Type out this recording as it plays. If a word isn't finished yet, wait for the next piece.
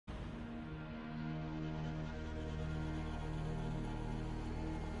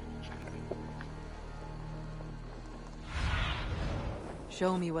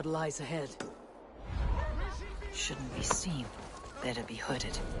Show me what lies ahead. Shouldn't be seen. Better be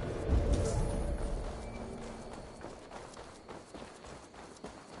hooded.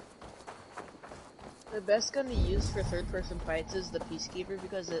 The best gun to use for third-person fights is the Peacekeeper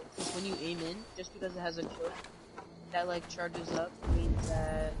because when you aim in, just because it has a choke that like charges up means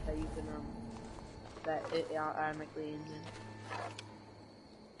that you can that it automatically aims in.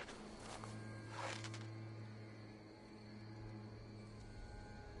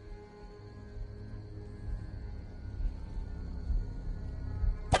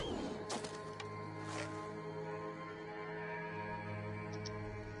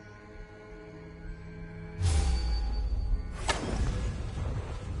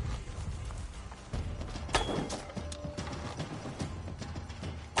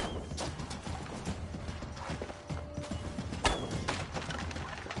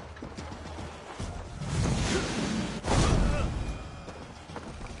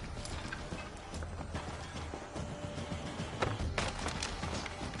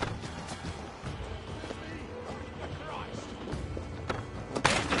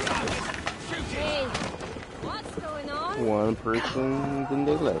 One person, then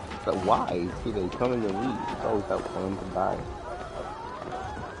they left. So why do they come in and leave? It's always that one to die.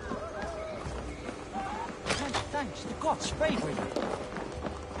 Thanks, the gods favor you.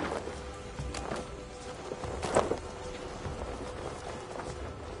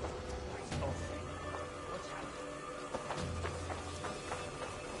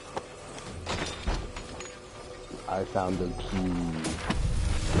 I found the key.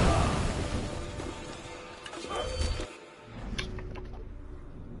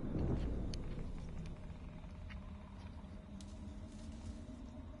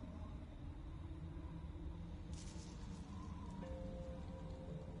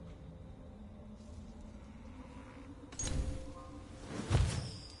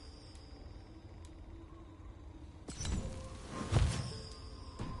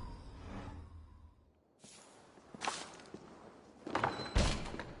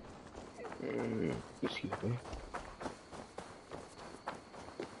 Excuse me.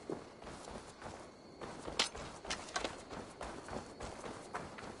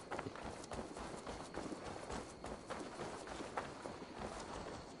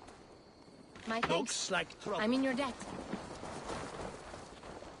 My thanks. Looks like trouble. I'm in your debt.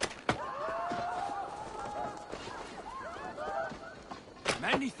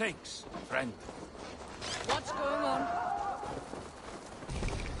 Many thanks, friend. What's going on?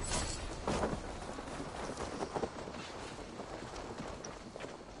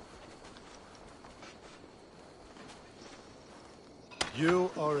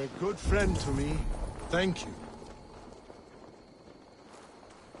 You are a good friend to me. Thank you.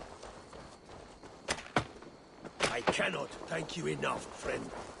 I cannot thank you enough, friend.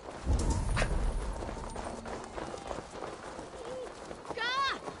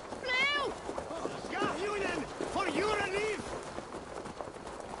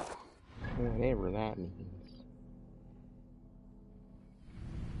 Whatever that means.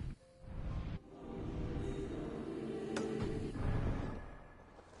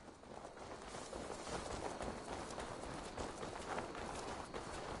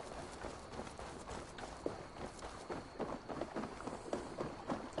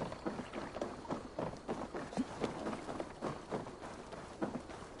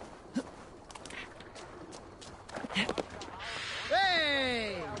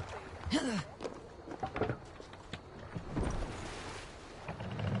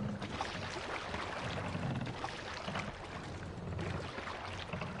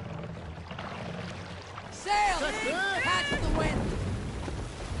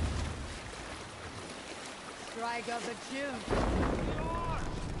 Strike up a tune.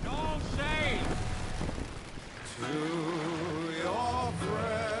 No shame. To your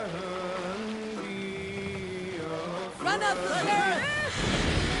friend be a Run up the stairs!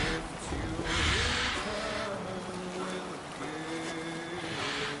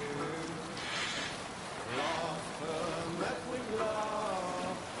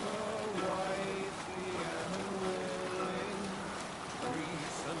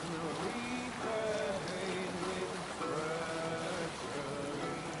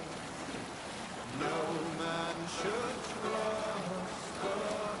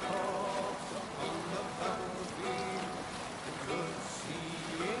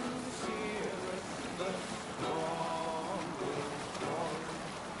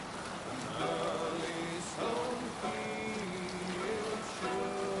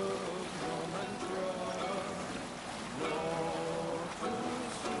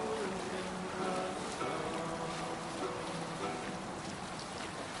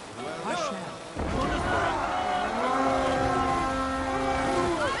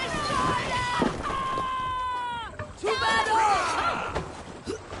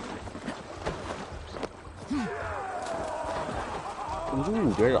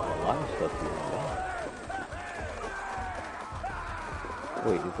 there's a lot of stuff here. Wow.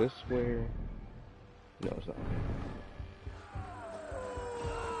 Wait, is this where? No, it's not.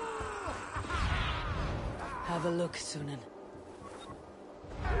 Have a look, Sunan.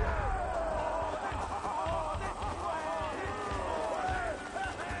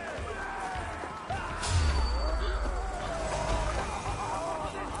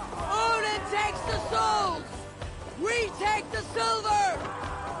 Odin takes the souls! We take the silver!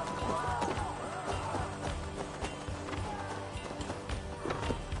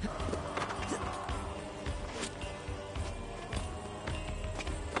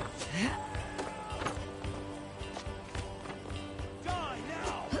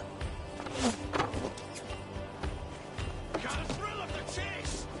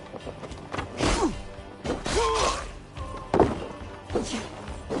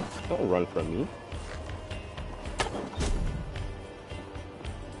 Don't run from me.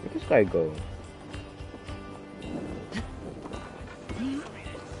 Where'd this guy go?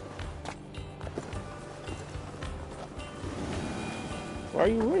 Why are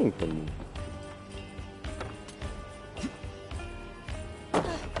you running from me?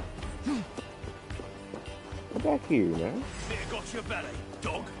 Get back here, man. Got your belly,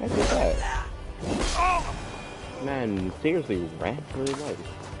 dog. Look at that. Man, seriously ran for his life.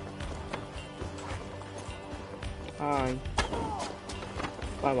 Hi.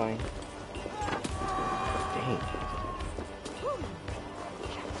 Bye bye. Dang.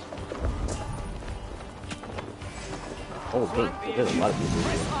 Oh, dang. There's a lot of people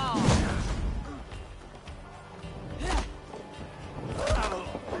here.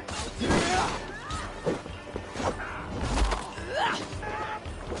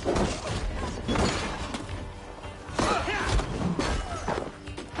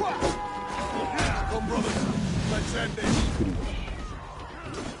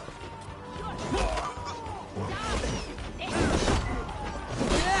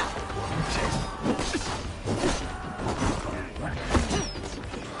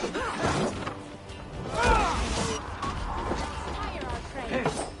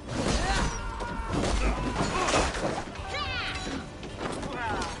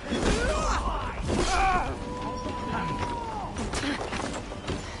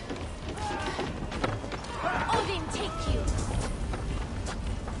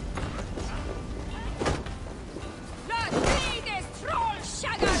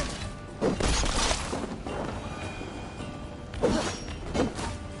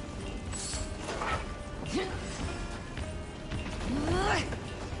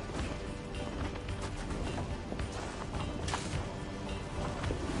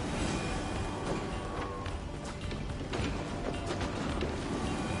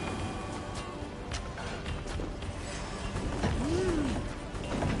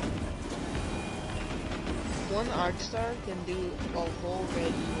 One arc star can do a whole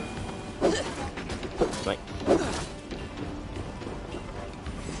red year. Right.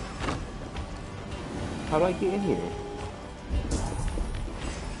 How do I get in here?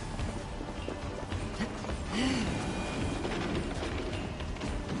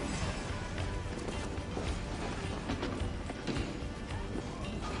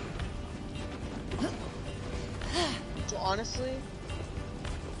 So honestly,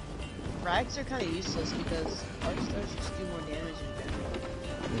 frags are kind of useless because arc stars just do more damage in general.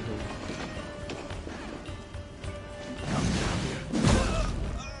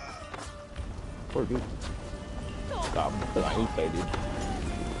 Poor dude. Stop. I ain't say, dude.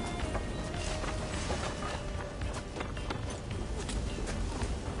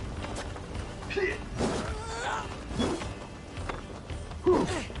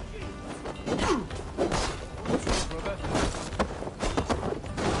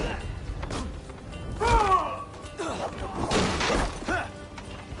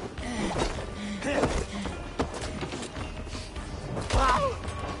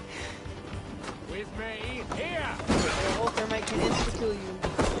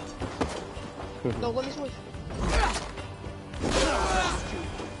 No, let me switch.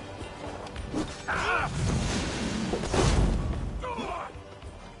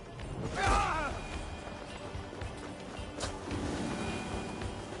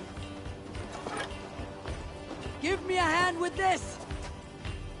 Give me a hand with this!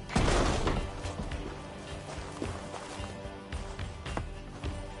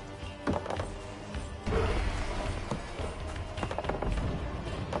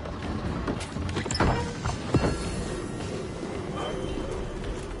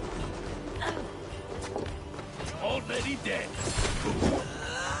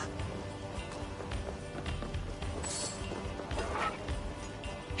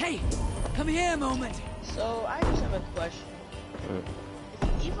 here a moment. So I just have a question. If an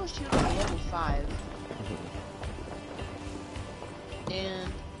Evo shooter is level 5,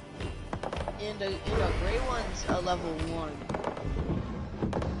 and a gray one's a level 1,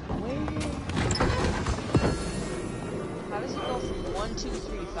 how does it go from 1, 2,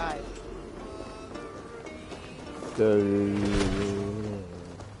 3, 5? The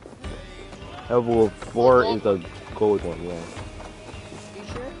level 4 is a gold one, yeah. You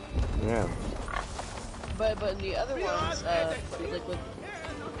sure? Yeah. But the other ones, like with...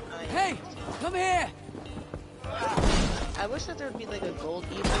 Hey, come here. I wish that there would be like a gold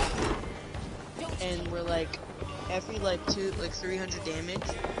Evo, and we're like, every like 300 damage,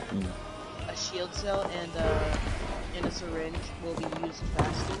 a shield cell and a syringe will be used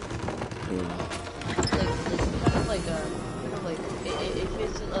faster. If it's like a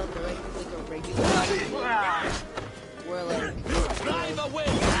regular where like if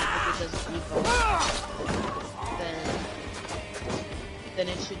it doesn't Evo, then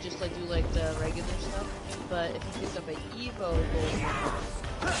it should just like do like the regular stuff. But if you pick up an Evo gold,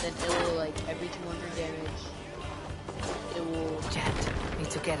 then it will like every 200 damage, it will Need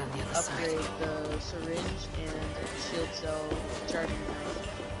to get on the other upgrade side. the syringe and shield cell charging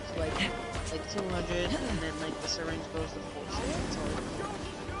to like 200, and then like the syringe goes to 4.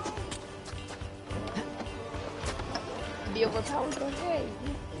 The overpowered one, hey!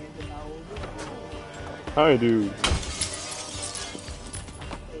 I do.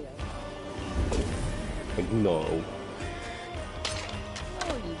 No.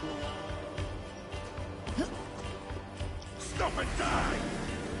 Oh, you do. Stop and die!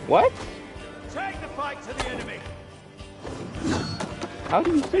 What? Take the fight to the enemy! How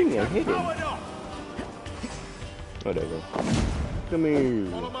do you see me? I'm hidden. Powered up! Whatever. Come here.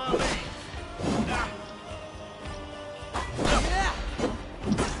 Follow my lead!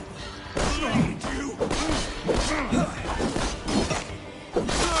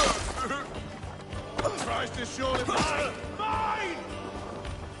 Tries to surely mine!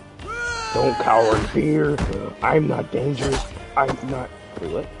 Don't cower in fear. I'm not dangerous. I'm not.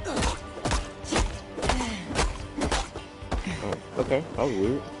 Wait, what? Oh, okay. That was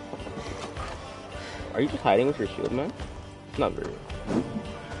weird. Are you just hiding with your shield, man? It's not very.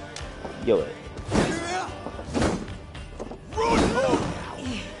 Yo, it.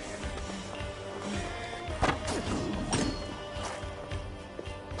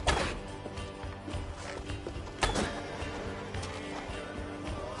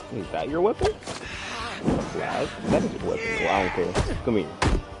 Is that your weapon? Yeah, that is your weapon. Well, I don't care. Come here.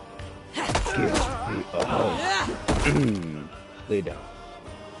 Give me a hug. Lay down.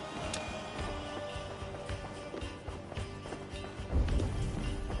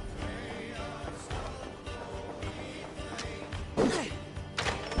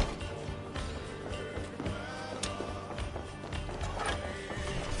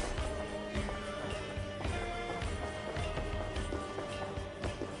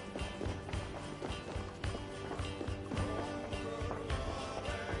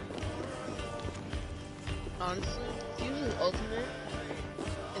 Honestly, Fuse's ultimate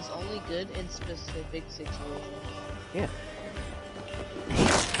is only good in specific situations. Yeah.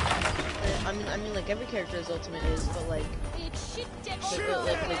 I mean, like every character's ultimate is, but like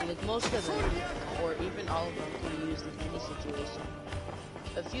most of them, or even all of them, can be used in any situation.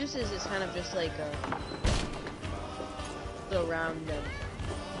 But Fuse's is kind of just like the round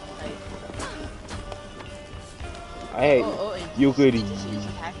type. Hey, you could Did you see his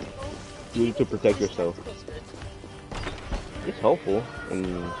tactical? use it to protect yourself. It's helpful.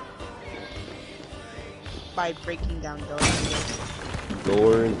 And By breaking down doors.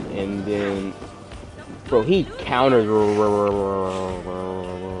 doors, and then, bro, he counters.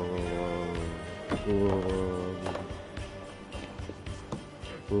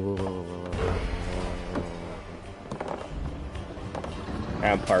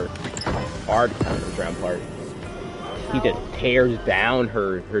 Rampart, hard counters Rampart. He just tears down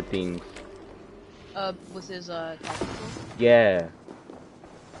her things. With his tactical? Yeah.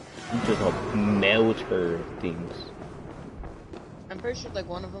 He just melts her things. I'm pretty sure like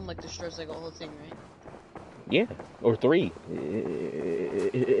one of them like destroys like a whole thing, right? Yeah, or 3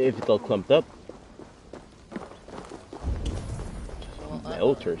 if it's all clumped up. So,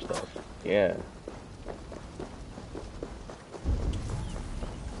 Melt her stuff. Yeah.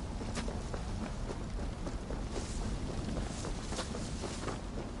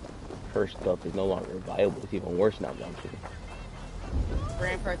 Her stuff is no longer viable. It's even worse now, Johnson.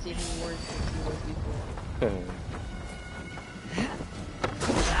 Rampart's even worse than it was before.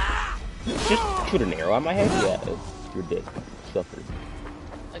 Just shoot an arrow at my head? Yeah, you're dead. Suffered.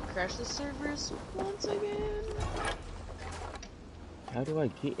 Like crash the servers once again. How do I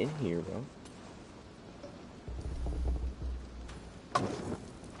get in here, bro?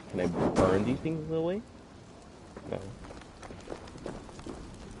 Can I burn these things away? No.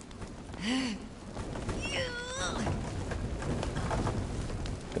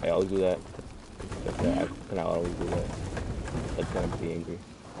 Can I always do that? Can I always do that? That's kind of be angry.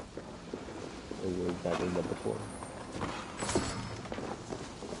 I've done that before.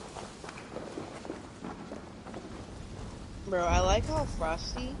 Bro, I like how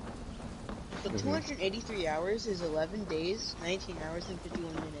Frosty, the 283 hours is 11 days, 19 hours, and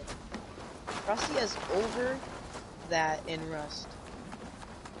 51 minutes. Frosty has over that in Rust.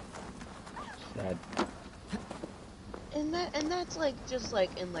 Sad. And that's like just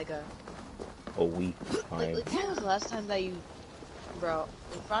like in like a week time. like when was the last time that you, bro?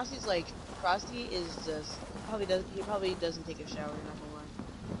 Frosty is just he probably doesn't take a shower. Not gonna lie.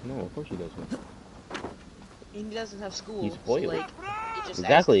 No, of course he doesn't. And he doesn't have school. He's spoiled. So, like, he just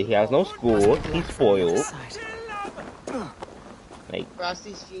Exactly, he has no school. He's spoiled. Like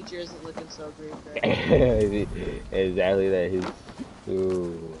Frosty's future isn't looking so great. Right? Exactly that.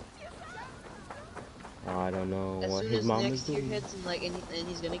 Ooh. I don't know As what soon his as mom is next year doing. hits and like and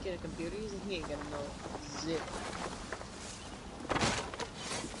he's gonna get a computer, he ain't gonna know zip.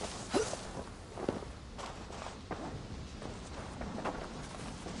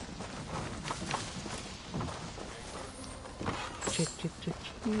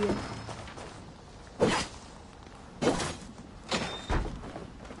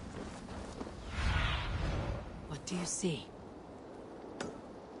 What do you see?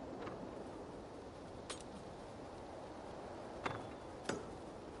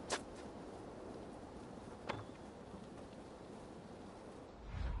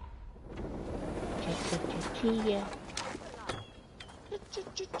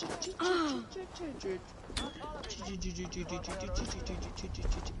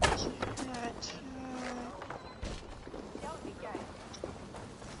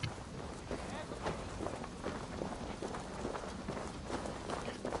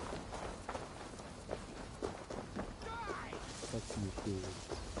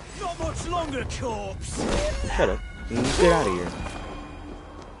 Not much longer, corpse. Shut up. Get out of here.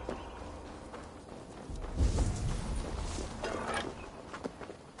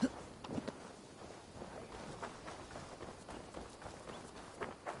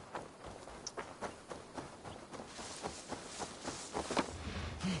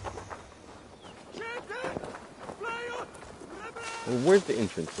 Well, where's the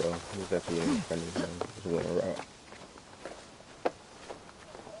entrance, though? Where's actually in front of me? Just went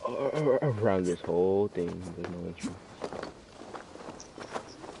around this whole thing. There's no entrance.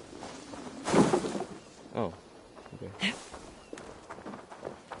 Oh, okay.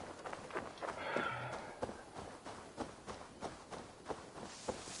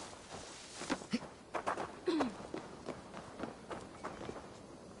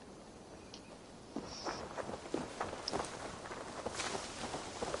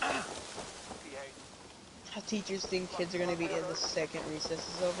 Teachers think kids are gonna be in the second recess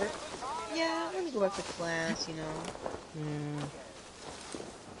is over. Yeah, let me go back to class, you know.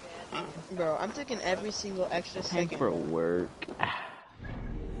 Bro, I'm taking every single extra Time second. for work.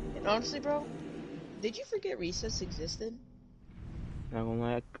 And honestly, bro, did you forget recess existed? Not gonna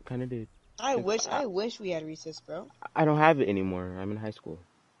lie, I kinda did. I wish we had recess, bro. I don't have it anymore. I'm in high school.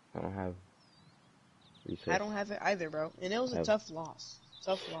 I don't have recess. I don't have it either, bro. And it was a tough loss.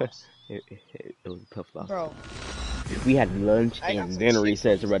 Tough loss. It was a tough loss. Bro. We had lunch and then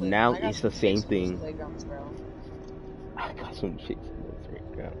recess, but now I got it's the some same chicks on those thing. playgrounds, bro. I got some chicks in those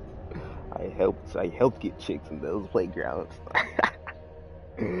playgrounds. I helped get chicks in those playgrounds.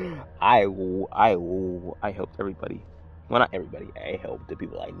 I helped everybody. Well, not everybody. I helped the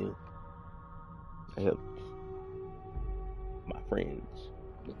people I knew. I helped my friends.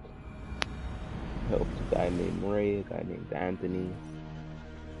 I helped a guy named Ray, a guy named Anthony.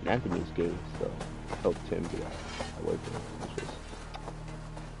 And Anthony's gay, so I helped him get out. I worked with him.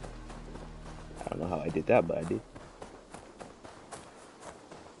 I don't know how I did that, but I did.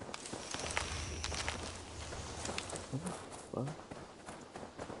 What?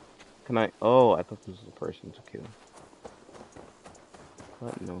 Can I? Oh, I thought this was a person to kill.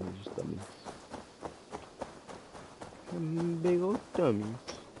 But no, he's just dummies. Big old dummies.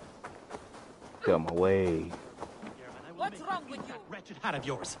 Get out my way. What's wrong with you? Wretched hat of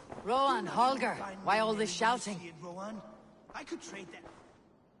yours. Rowan, Holger, why all this shouting? Rowan, I could trade that.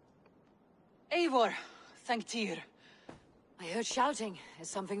 Eivor, thank Tyr. I heard shouting. Is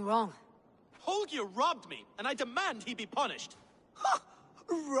something wrong? Holger robbed me, and I demand he be punished. Ha!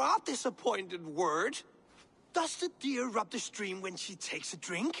 Rot is a pointed word. Does the deer rub the stream when she takes a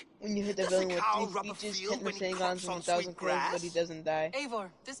drink? When you hit the Does villain the with cow 3 rub a speeches, field 10 when he Sangons, crops and on 1,000 sweet clones, but he grass? doesn't die. Eivor,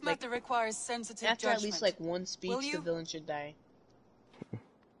 this Like, matter requires sensitive After judgment. at least like one speech, Will the you? villain should die.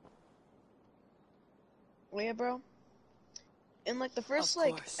 Oh yeah, bro. In like the first Of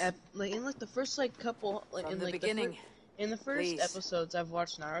like, course. in like the first like couple, like From in the like beginning, in the first please. episodes I've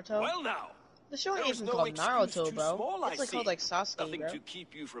watched Naruto. Well now, The show ain't there's even no called excuse Naruto, too bro. small, I It's like see. called like Sasuke, Nothing bro. to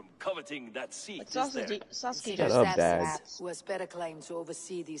keep you from coveting that seat, Like is there? Sasuke Shut just up, slaps Dad. slaps. Who has better claim to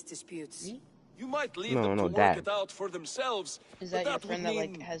oversee these disputes? Me? You might leave No, them no, to Dad. work it out for themselves, Is but that your would friend that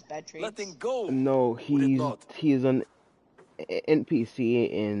like mean has bad traits? letting go. No, Would it not? he's an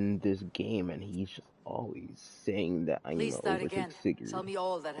NPC in this game, and he's just always saying that I'm Please gonna start again. overtake Sigurd. Tell me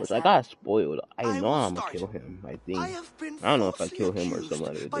all that has Which I happened. got spoiled. I I know will I'm gonna start. kill him. I think. I have been I don't know if I falsely kill him or accused some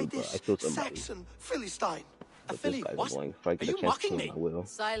other by dude, but I this killed somebody. Saxon Philistine. A But this filly, guy's what? annoying. If I Are get a you chance to mocking kill him, me? I will.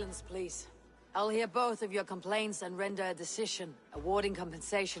 Silence, please. I'll hear both of your complaints and render a decision, awarding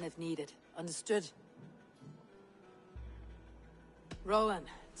compensation if needed. Understood? Rowan,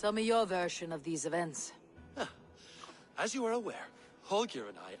 tell me your version of these events. As you are aware, Holger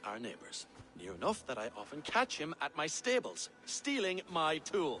and I are neighbors. Near enough that I often catch him at my stables, stealing my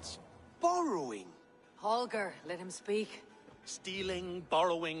tools. Borrowing. Holger, let him speak. Stealing,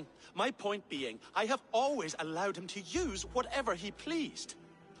 borrowing. My point being, I have always allowed him to use whatever he pleased.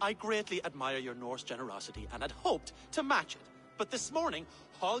 I greatly admire your Norse generosity and had hoped to match it. But this morning,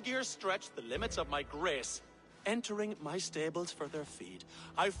 Holger stretched the limits of my grace. Entering my stables for their feed,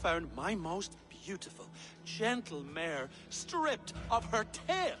 I found my most beautiful, gentle mare stripped of her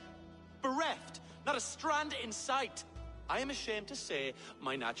tail. Bereft, not a strand in sight. I am ashamed to say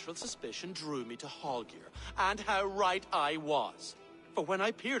my natural suspicion drew me to Holger, and how right I was. For when I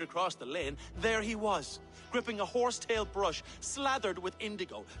peered across the lane, there he was, gripping a horsetail brush slathered with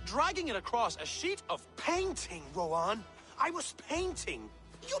indigo, dragging it across a sheet of Painting, Rowan. I was painting.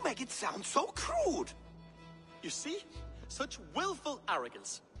 You make it sound so crude. You see? Such willful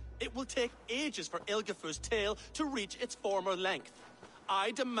arrogance. It will take ages for Ilgafur's tail to reach its former length.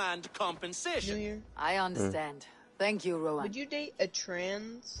 I demand New compensation. Year. I understand. Thank you, Rowan. Would you date a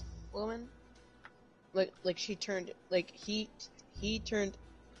trans woman? Like she turned, like he turned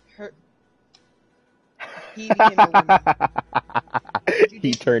her. He became a woman.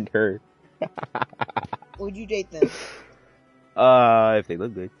 He turned her. Would you date them? If they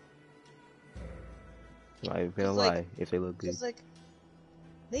look good. Not even gonna 'Cause, like- lie. If they look good. Cause like,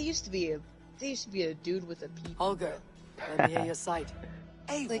 they used to be a dude with a peep. Holger, let me hear your side.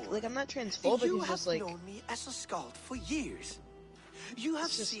 Eivor, Like I'm not transphobic. you It's have just like known me as a skald for years. You have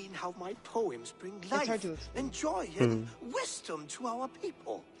It's just- seen how my poems bring hard life to explain. and joy and wisdom to our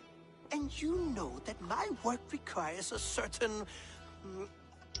people. And you know that my work requires a certain,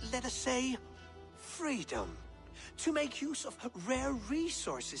 let us say, freedom. To make use of rare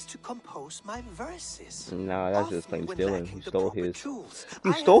resources to compose my verses. Nah, that's just Often plain when stealing. lacking He the stole proper his. tools,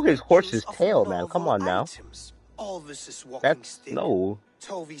 You I stole have his made horse's use of tail, man. Come novel on now. items. Alvis's walking That's stick, no.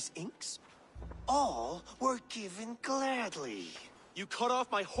 Tovy's inks, all were given gladly. You cut off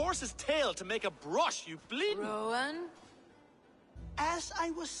my horse's tail to make a brush, you bleeding. Rowan? As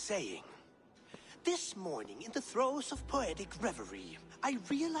I was saying, this morning in the throes of poetic reverie, I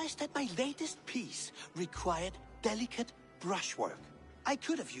realized that my latest piece required delicate brushwork. I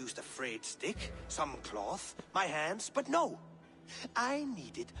could have used a frayed stick, some cloth, my hands, but no. I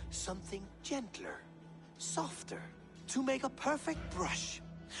needed something gentler, softer. To make a perfect brush,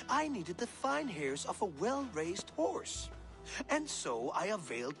 I needed the fine hairs of a well-raised horse. And so I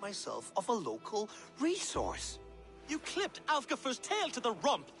availed myself of a local resource. You clipped Alfgafur's tail to the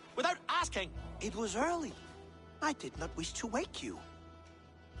rump without asking. It was early. I did not wish to wake you.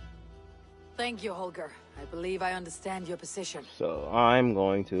 Thank you, Holger. I believe I understand your position. So I'm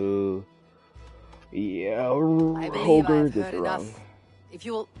going to. Yeah, I believe Holger I've did heard it enough. wrong. If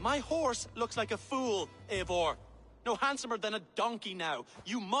you will... My horse looks like a fool, Eivor. No handsomer than a donkey now.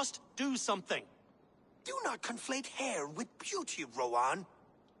 You must do something. Do not conflate hair with beauty, Rowan.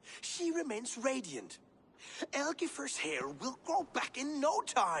 She remains radiant. Elgifur's hair will grow back in no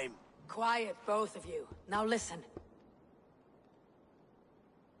time. Quiet, both of you. Now listen.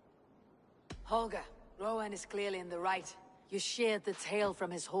 Holger, Rowan is clearly in the right. You sheared the tail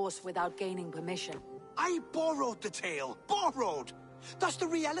from his horse without gaining permission. I borrowed the tail. Borrowed! Does the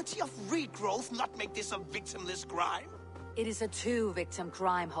reality of regrowth not make this a victimless crime? It is a two-victim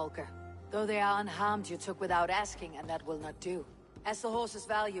crime, Holger. Though they are unharmed, you took without asking, and that will not do. As the horse's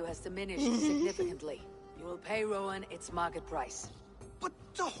value has diminished significantly, you will pay Rowan its market price. But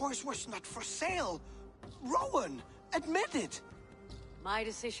the horse was not for sale. Rowan, admit it. My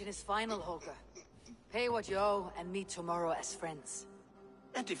decision is final, Holger. Pay what you owe and meet tomorrow as friends.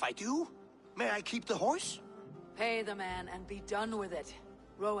 And if I do, may I keep the horse? Pay the man and be done with it.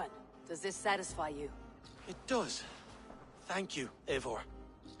 Rowan, does this satisfy you? It does. Thank you, Eivor.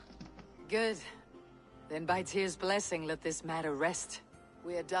 Good. Then by Tyr's blessing, let this matter rest.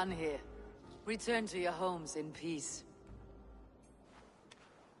 We are done here. Return to your homes in peace.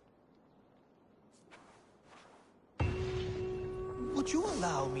 Would you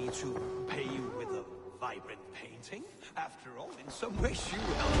allow me to pay you with a vibrant painting? After all, in some ways you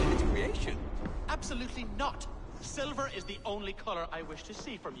helped in its creation. Absolutely not. Silver is the only color I wish to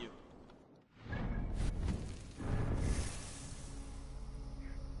see from you.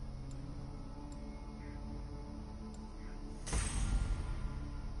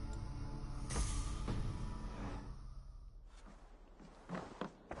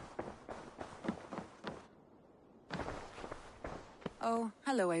 Oh,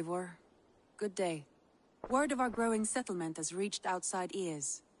 hello, Eivor. Good day. Word of our growing settlement has reached outside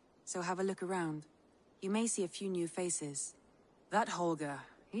ears, so have a look around. You may see a few new faces. That Holger,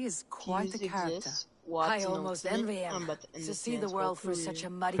 he is quite a character. I almost envy him. To see the world through such a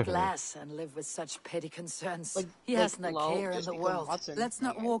muddy glass and live with such petty concerns. He has no care in the world. Let's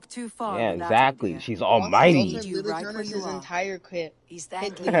not walk too far. Yeah, exactly. She's almighty. His entire kit. He's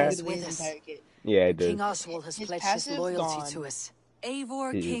thankfully is with his us. entire kit. Yeah, it does. King Oswald has pledged his loyalty to us.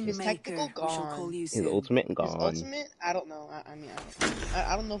 Eivor His Kingmaker, we shall call you His soon. ultimate gone. His ultimate? I don't know.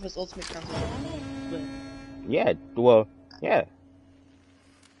 I don't know if his ultimate counts as ultimate, but... Yeah, well, yeah.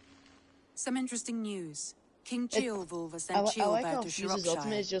 Some interesting news. King Ceolwulf has sent I like Ceolbert how to Fuse's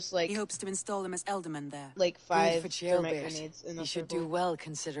ultimate is Shropshire. just like... He hopes to install him as Elderman there. Like Good 5 for thermite Ceolbert. grenades in a He should circle. do well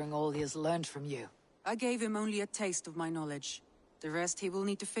considering all he has learned from you. I gave him only a taste of my knowledge. The rest he will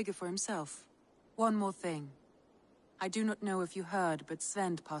need to figure for himself. One more thing. I do not know if you heard, but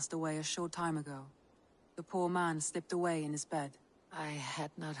Sven passed away a short time ago. The poor man slipped away in his bed. I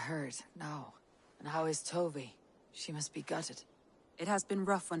had not heard, no. And how is Tovi? She must be gutted. It has been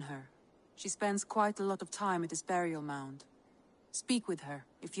rough on her. She spends quite a lot of time at his burial mound. Speak with her,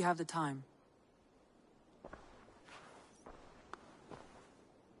 if you have the time.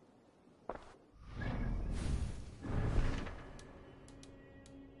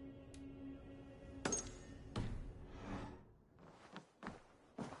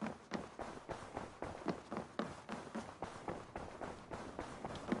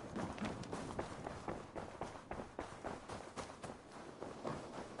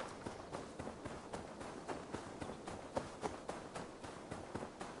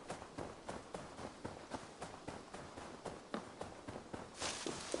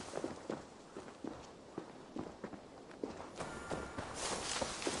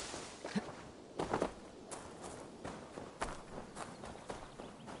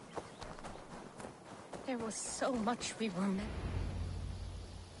 There was so much we were meant.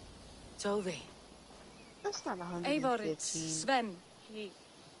 Tovi. That's not 115. Eivor, it's Sven.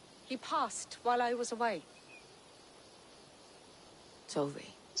 He passed while I was away. Tovi.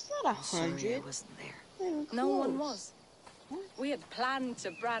 It's not I'm sorry I 100. wasn't there. No one was. We had planned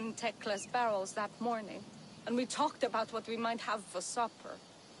to brand Tekla's barrels that morning, and we talked about what we might have for supper.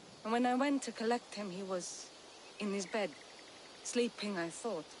 And when I went to collect him, he was in his bed, sleeping, I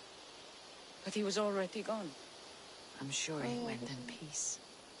thought. But he was already gone. I'm sure he went in peace.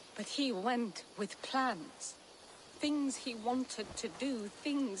 But he went with plans. Things he wanted to do,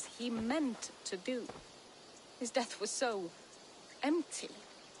 things he meant to do. His death was so empty.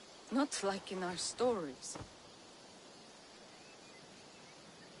 Not like in our stories.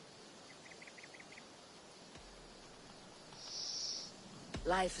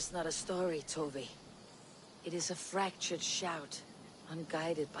 Life is not a story, Tovi. It is a fractured shout,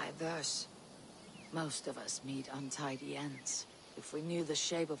 unguided by verse. Most of us meet untidy ends. If we knew the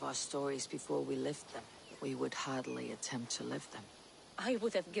shape of our stories before we lived them, we would hardly attempt to live them. I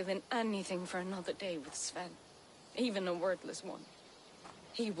would have given anything for another day with Sven. Even a wordless one.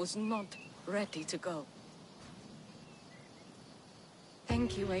 He was not ready to go.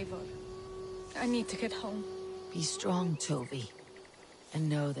 Thank you, Eivor. I need to get home. Be strong, Tovi, and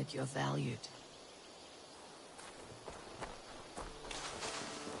know that you're valued.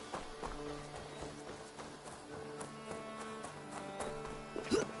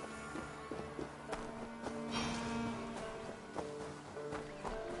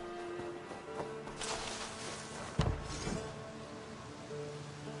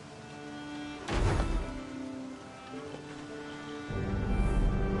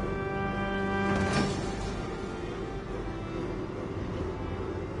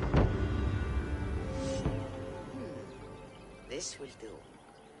 This will do.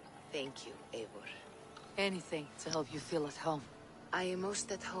 Thank you, Eivor. Anything to help you feel at home. I am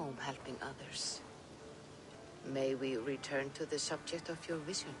most at home helping others. May we return to the subject of your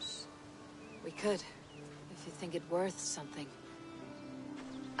visions? We could, if you think it worth something.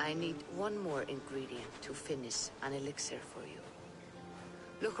 I need one more ingredient to finish an elixir for you.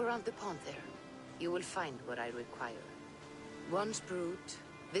 Look around the pond there. You will find what I require. Once brewed,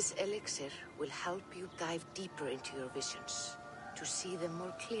 this elixir will help you dive deeper into your visions, to see them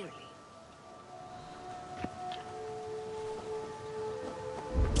more clearly.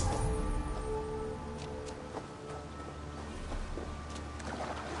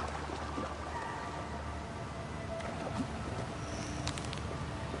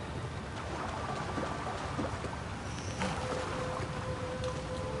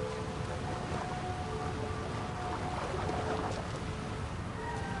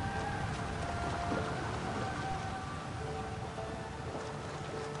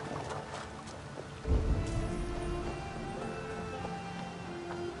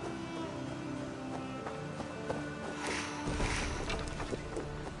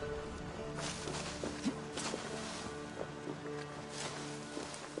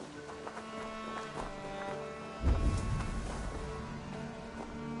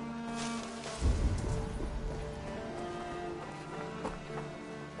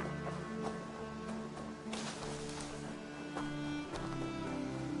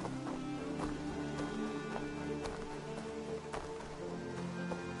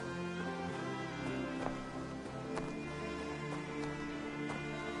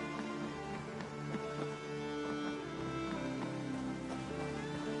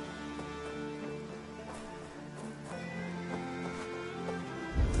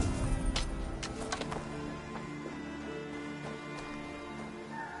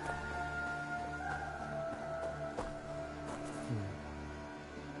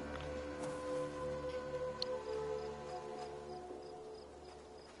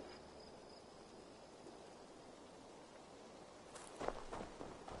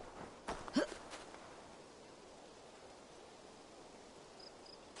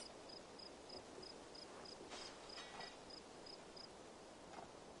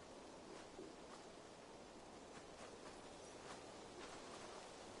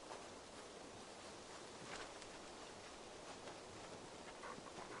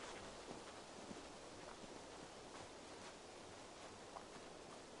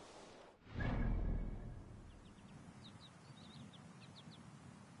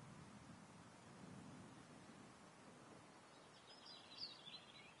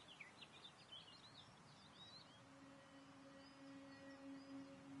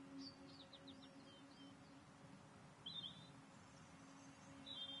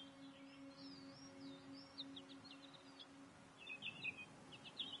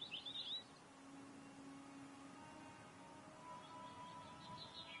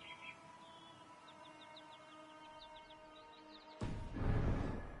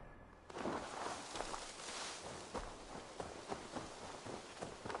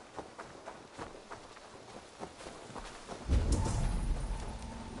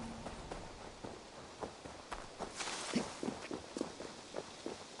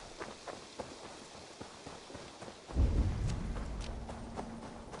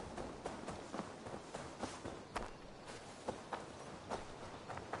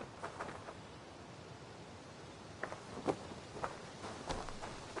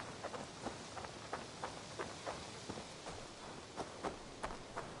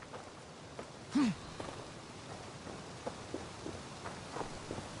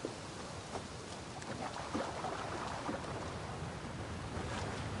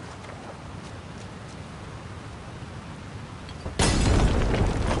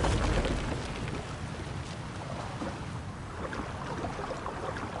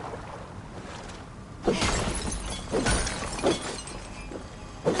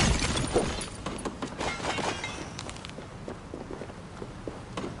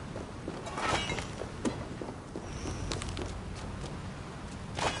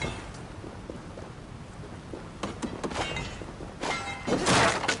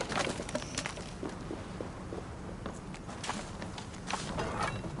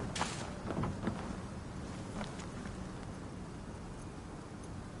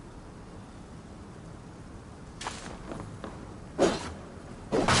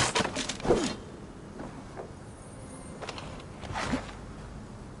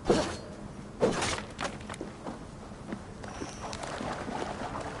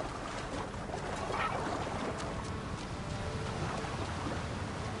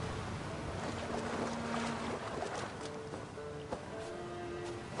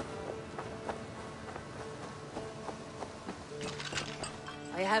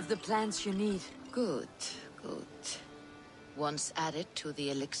 I have the plants you need. Good, good. Once added to the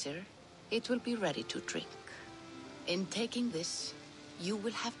elixir, it will be ready to drink. In taking this, you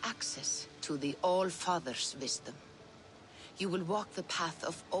will have access to the All-Father's wisdom. You will walk the path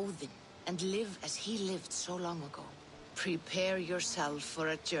of Odin and live as he lived so long ago. Prepare yourself for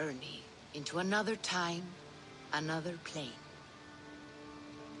a journey into another time, another plane.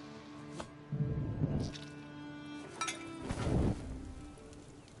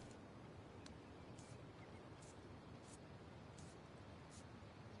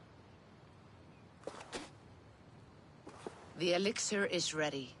 The elixir is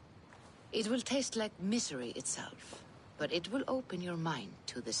ready. It will taste like misery itself, but it will open your mind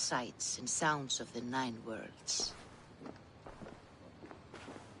to the sights and sounds of the 9 worlds.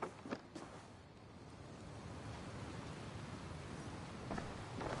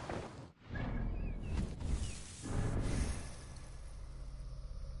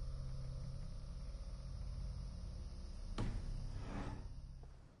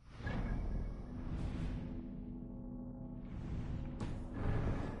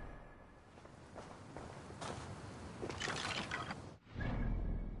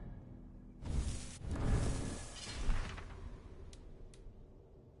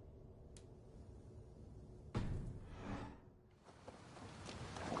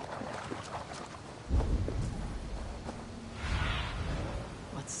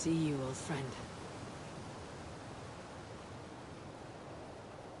 See you, old friend.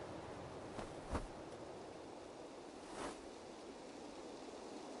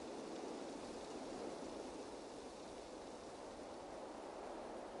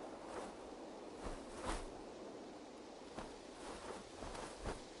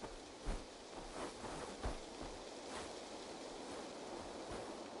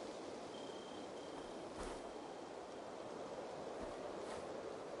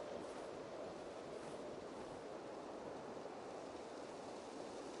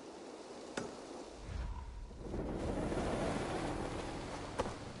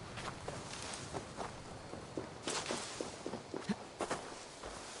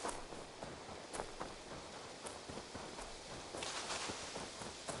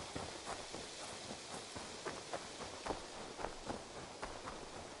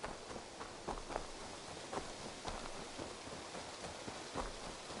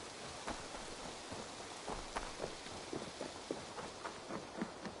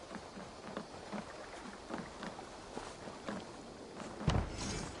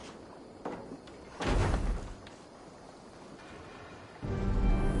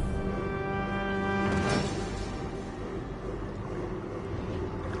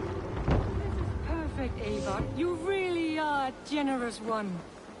 Ava, you really are a generous one.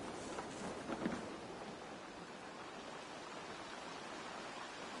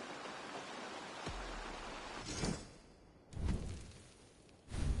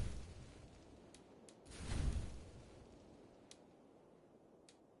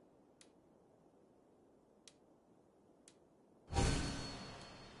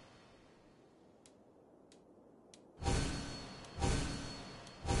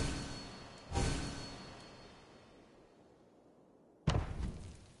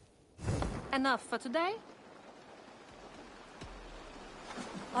 Enough for today?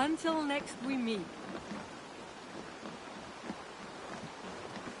 Until next we meet.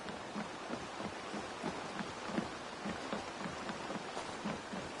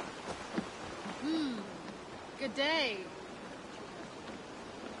 Good day.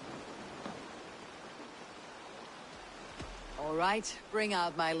 All right, bring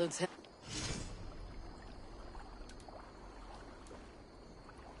out my lieutenant.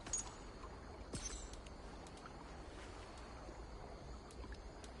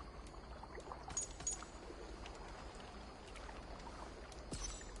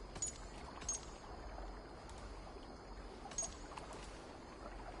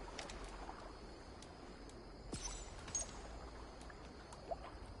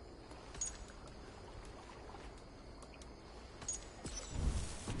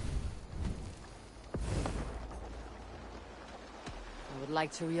 I would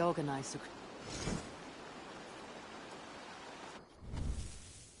like to reorganize the...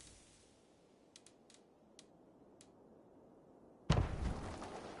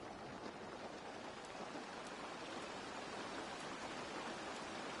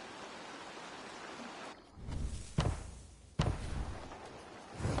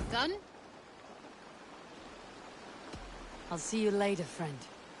 Done? I'll see you later, friend.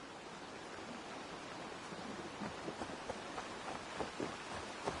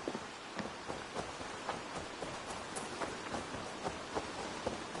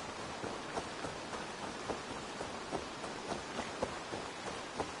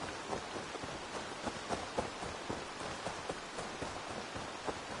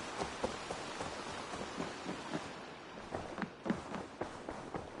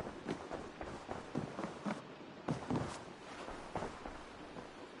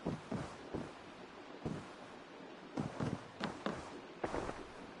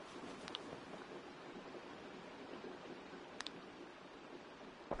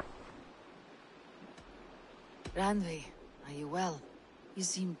 Randvi, are you well? You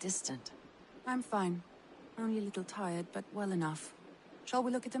seem distant. I'm fine. Only a little tired, but well enough. Shall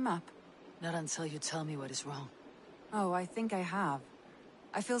we look at the map? Not until you tell me what is wrong. Oh, I think I have.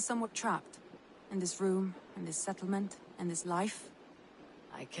 I feel somewhat trapped. In this room, in this settlement, in this life.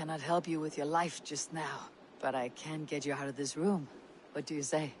 I cannot help you with your life just now, but I can get you out of this room. What do you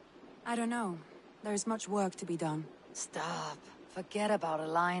say? I don't know. There's much work to be done. Stop. Forget about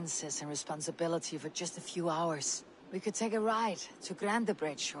alliances and responsibility for just a few hours. We could take a ride to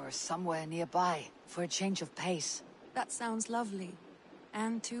Grandebridge or somewhere nearby for a change of pace. That sounds lovely.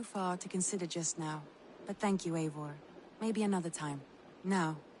 And too far to consider just now. But thank you, Eivor. Maybe another time.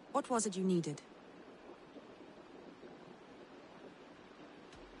 Now, what was it you needed?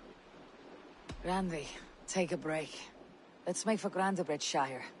 Randvi, take a break. Let's make for Grandebridge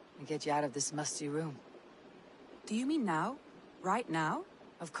Shire and get you out of this musty room. Do you mean now? Right now?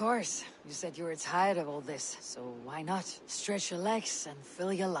 Of course. You said you were tired of all this, so why not? Stretch your legs and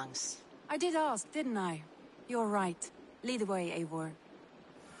fill your lungs. I did ask, didn't I? You're right. Lead the way, Eivor.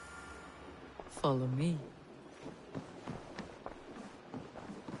 Follow me.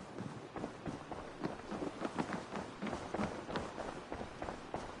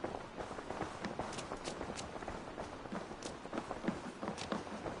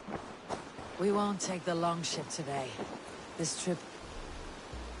 We won't take the long ship today. This trip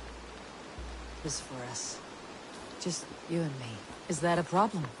is for us. Just you and me. Is that a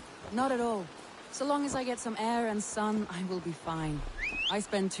problem? Not at all. So long as I get some air and sun, I will be fine. I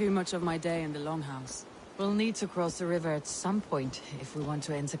spend too much of my day in the Longhouse. We'll need to cross the river at some point if we want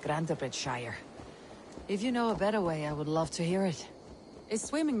to enter Grandebridge Shire. If you know a better way, I would love to hear it. Is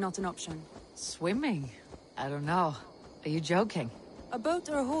swimming not an option? Swimming? I don't know. Are you joking? A boat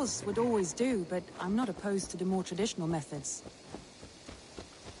or a horse would always do, but I'm not opposed to the more traditional methods.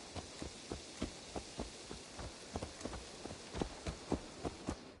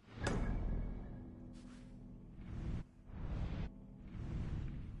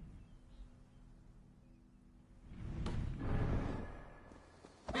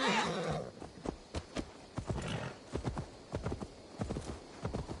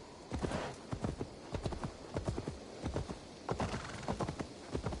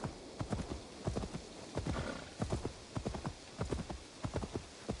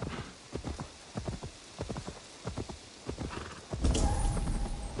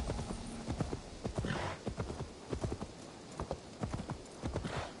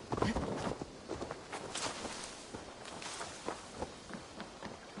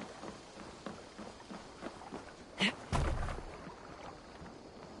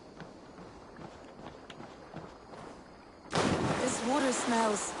 Water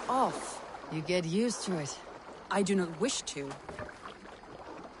smells off. You get used to it. I do not wish to.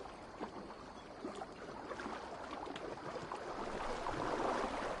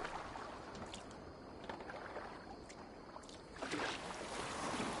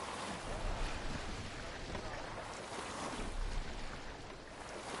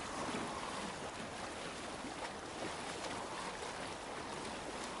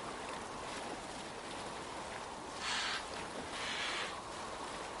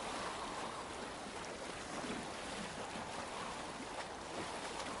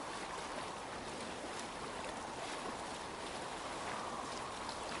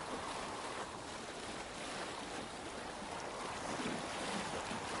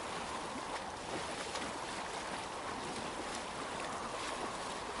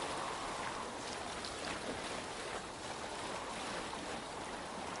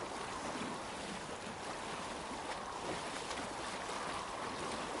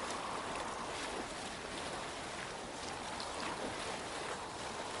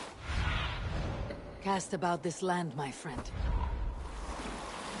 Cast about this land, my friend.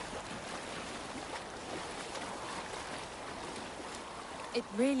 It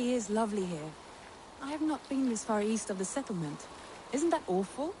really is lovely here. I have not been this far east of the settlement. Isn't that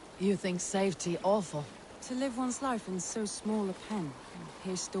awful? You think safety awful? To live one's life in so small a pen, and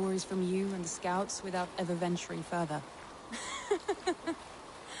hear stories from you and the scouts without ever venturing further.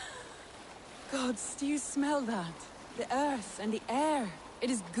 Gods, do you smell that? The earth and the air. It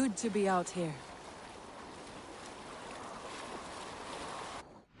is good to be out here.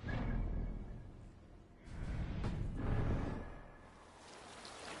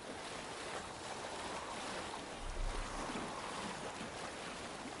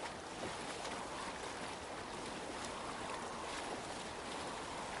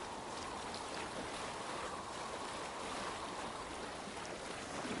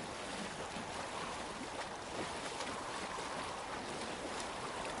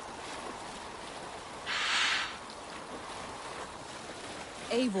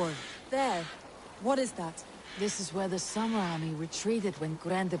 Eivor, there. What is that? This is where the Summer Army retreated when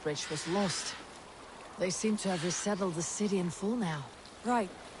Grandebridge was lost. They seem to have resettled the city in full now. Right,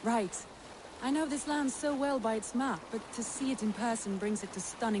 right. I know this land so well by its map, but to see it in person brings it to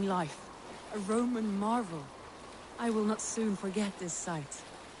stunning life. A Roman marvel. I will not soon forget this sight.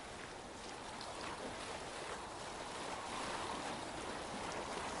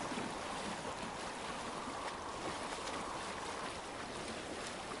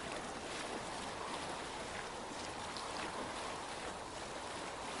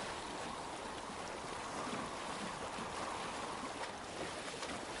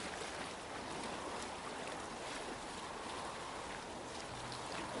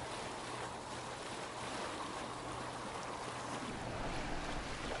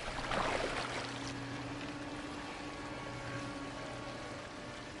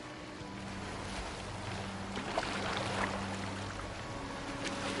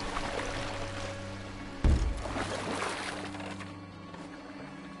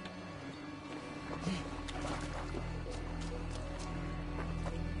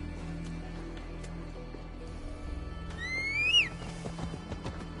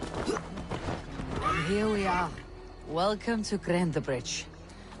 Here we are. Welcome to Grandebridge.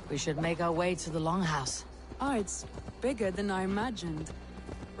 We should make our way to the Longhouse. Oh, it's bigger than I imagined.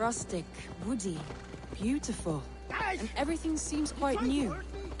 Rustic, woody, beautiful. And everything seems quite new.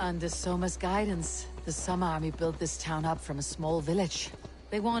 Under Soma's guidance, the Summer Army built this town up from a small village.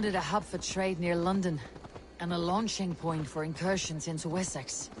 They wanted a hub for trade near London, and a launching point for incursions into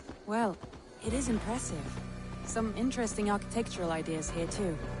Wessex. Well, it is impressive. Some interesting architectural ideas here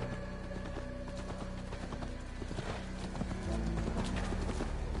too.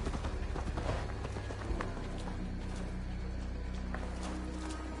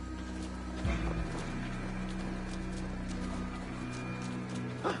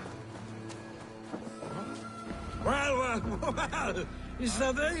 Well, is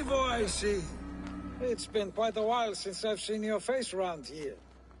that Eivor I see? It's been quite a while since I've seen your face around here.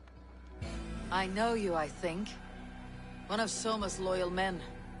 I know you, I think. One of Soma's loyal men.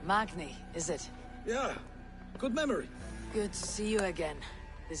 Magni, is it? Yeah, good memory. Good to see you again.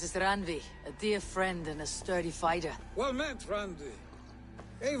 This is Randvi, a dear friend and a sturdy fighter. Well met, Randvi.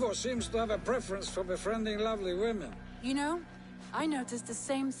 Eivor seems to have a preference for befriending lovely women. You know, I noticed the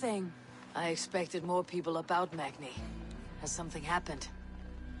same thing. I expected more people about Magni. Has something happened?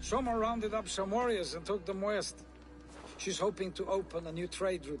 Soma rounded up some warriors and took them west. She's hoping to open a new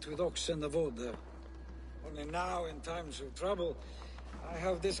trade route with oxen of wood there. Only now, in times of trouble, I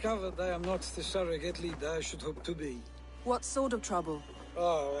have discovered I am not the surrogate leader I should hope to be. What sort of trouble?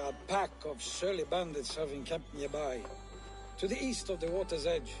 Oh, a pack of surly bandits have encamped nearby. To the east of the water's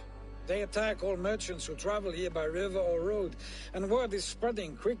edge. They attack all merchants who travel here by river or road, and word is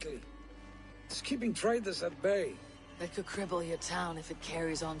spreading quickly. It's keeping traders at bay. That could cripple your town if it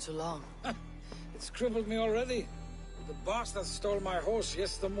carries on too long. It's crippled me already. The bastard stole my horse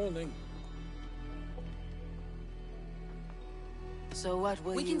yesterday morning. So what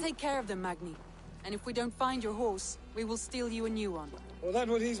will We can take care of them, Magni. And if we don't find your horse, we will steal you a new one. Well, that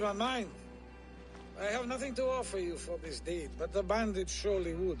would ease my mind. I have nothing to offer you for this deed, but the bandits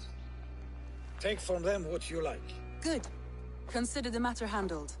surely would. Take from them what you like. Good. Consider the matter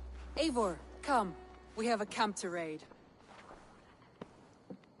handled. Eivor, come. We have a camp to raid.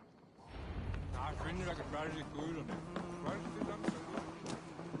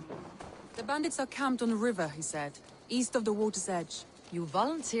 The bandits are camped on the river, he said. East of the water's edge. You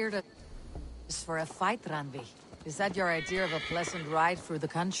volunteered for a fight, Randvi. Is that your idea of a pleasant ride through the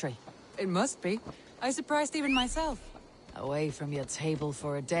country? It must be. I surprised even myself. Away from your table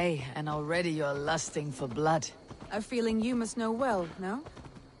for a day, and already you're lusting for blood. A feeling you must know well, no?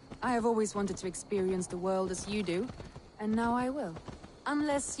 I have always wanted to experience the world as you do, and now I will.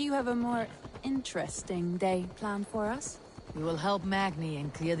 Unless you have a more interesting day planned for us? We will help Magni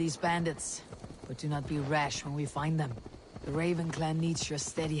and clear these bandits, but do not be rash when we find them. The Raven clan needs your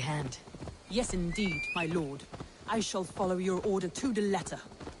steady hand. Yes, indeed, my lord. I shall follow your order to the letter.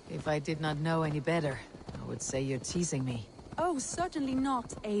 If I did not know any better, I would say you're teasing me. Oh, certainly not,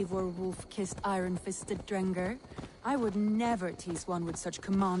 Eivor wolf-kissed iron-fisted Drenger. I would never tease one with such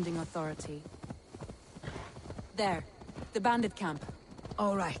commanding authority. There, the bandit camp.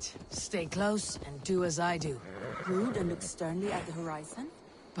 All right, stay close and do as I do. Brood and look sternly at the horizon?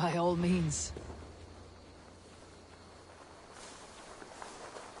 By all means.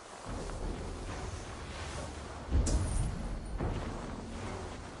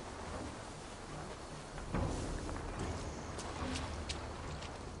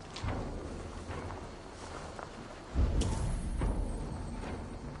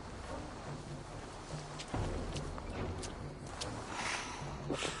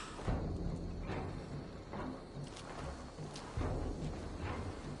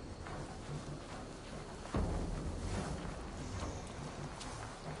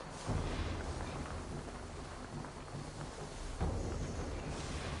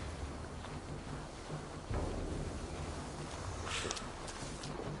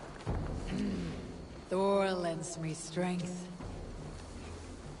 lends me strength.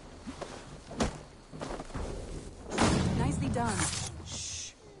 Nicely done.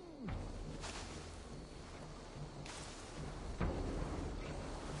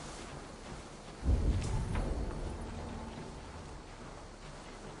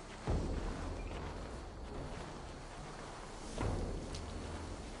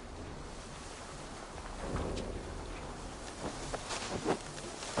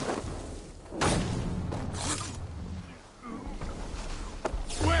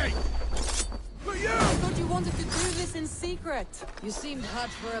 In secret. You seemed hot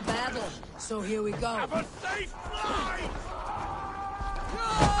for a battle, so here we go. Have a safe flight!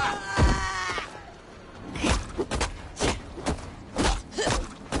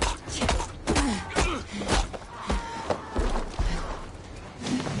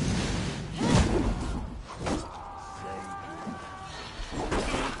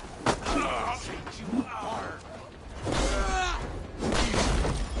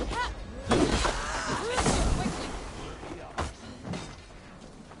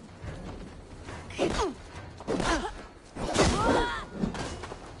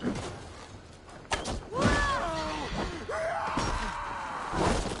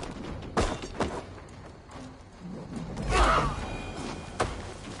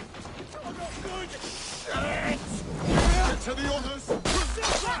 To the others!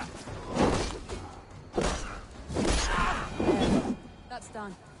 That's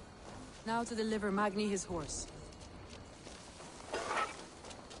done. Now to deliver Magni his horse.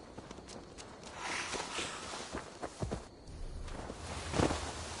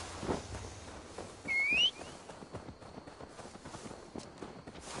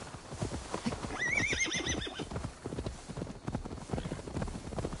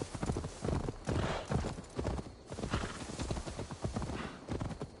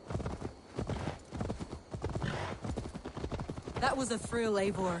 That was a thrill,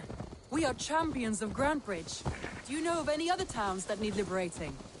 Eivor. We are champions of Grantbridge. Do you know of any other towns that need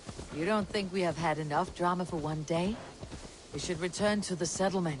liberating? You don't think we have had enough drama for one day? We should return to the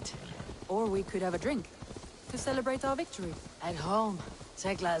settlement. Or we could have a drink, to celebrate our victory. At home,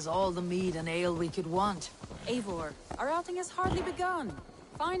 Tekla has all the mead and ale we could want. Eivor, our outing has hardly begun.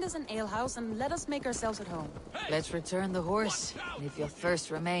 Find us an alehouse and let us make ourselves at home. Let's return the horse, and if your thirst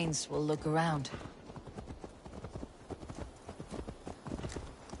remains, we'll look around.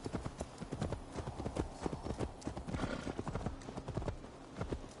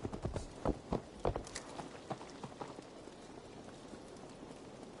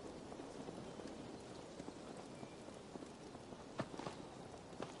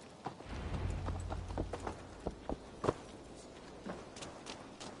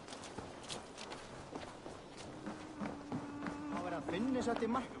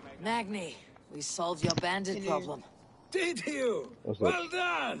 Magni, we solved your bandit problem. Did you? Well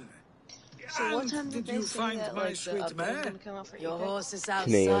done! So what time did they you say find that, my like, the sweet update's man? gonna come out for Your Apex? horse is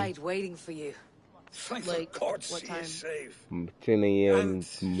outside waiting for you. Thank Like, God what she time? is safe. 10 a.m. And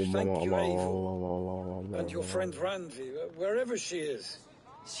thank you, Eivor. And your friend Randvi, wherever she is.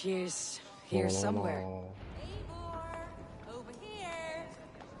 She's here somewhere. Over here.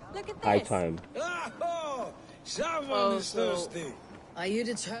 Look at this. High time. Oh, someone is so- thirsty. Are you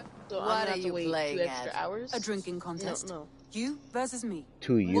determined? So I'm What gonna are have to you wait playing 2 extra at? hours? A drinking contest. No. You versus me.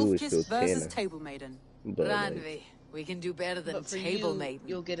 To you is still Wolfkiss versus 10. Table Maiden. But like, Randvi, we can do better than But for table you, maiden.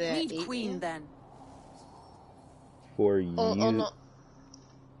 you'll get it at Meet 8 Queen a.m.? then. for you, Oh no.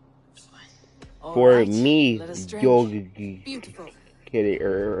 All for right, me, let us drink. you'll Beautiful. get it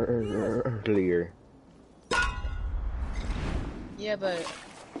earlier. Yeah, but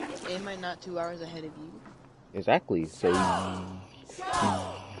am I not 2 hours ahead of you? Exactly. So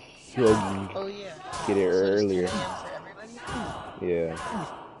you'll Oh yeah. get it So it's 10 earlier. a.m. for everybody? Yeah,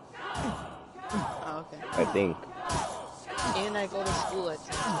 Oh, okay. I think. And I go to school at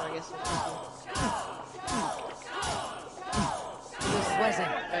 10, so I guess You're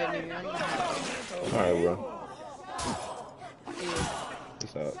sweating. Alright, New York. Alright, bro. Yeah.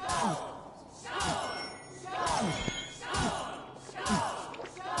 Peace out.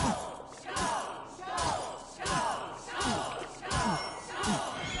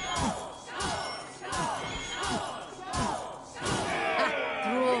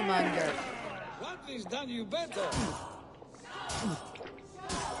 Droolmonger. Randvi's done you better.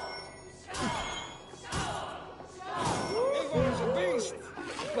 Eivor is a beast,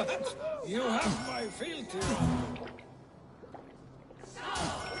 but you have my fealty.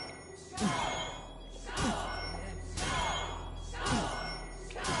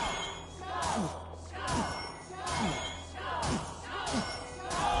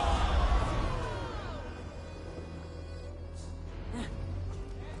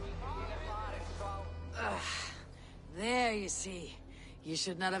 see. You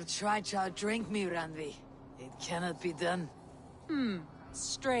should not have tried to outdrink me, Ranvi. It cannot be done.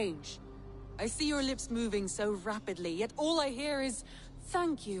 Strange. I see your lips moving so rapidly, yet all I hear is,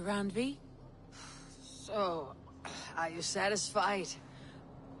 "Thank you, Randvi." So, are you satisfied?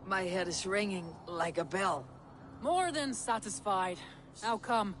 My head is ringing like a bell. More than satisfied. Now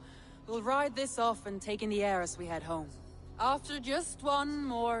come, we'll ride this off and take in the air as we head home. After just one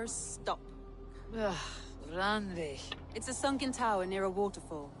more stop. Ranvi. It's a sunken tower near a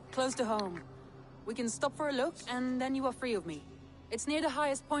waterfall, close to home. We can stop for a look, and then you are free of me. It's near the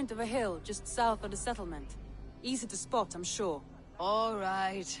highest point of a hill, just south of the settlement. Easy to spot, I'm sure. All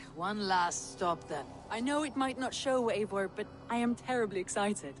right, one last stop then. I know it might not show, Eivor, but I am terribly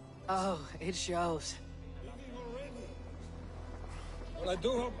excited. Oh, it shows. Well, I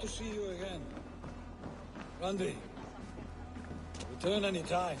do hope to see you again. Randy, return any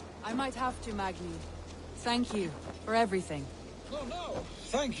time. I might have to, Magni. Thank you for everything. No,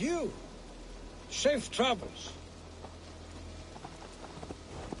 thank you. Safe travels.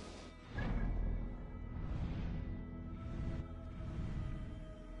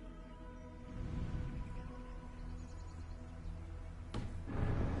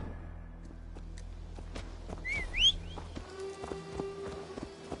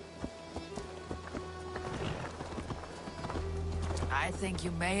 I think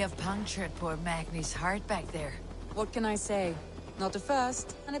you may have punctured poor Magni's heart back there. What can I say? Not the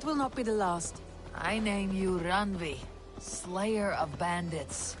first, and it will not be the last. I name you Ranvi, Slayer of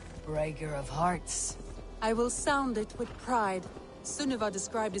Bandits, Breaker of Hearts. I will sound it with pride. Sunniva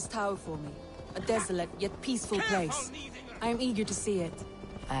described this tower for me. A desolate yet peaceful place. I am eager to see it.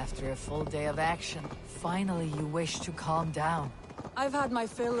 After a full day of action, finally you wish to calm down. I've had my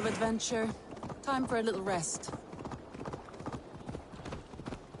fill of adventure. Time for a little rest.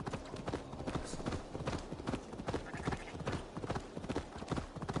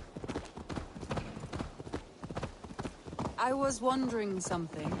 I was wondering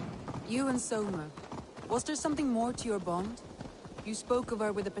something. You and Soma. Was there something more to your bond? You spoke of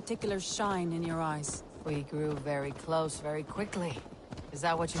her with a particular shine in your eyes. We grew very close very quickly. Is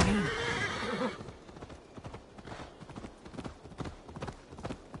that what you mean?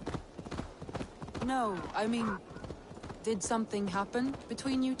 No, I mean... Did something happen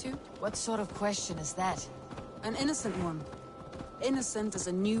between you two? What sort of question is that? An innocent one. Innocent as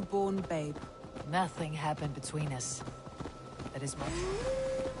a newborn babe. Nothing happened between us. That is my...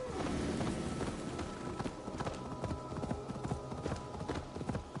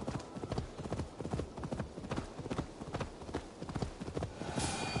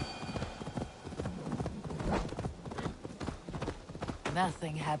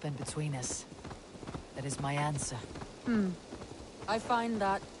 Nothing happened between us. That is my answer. I find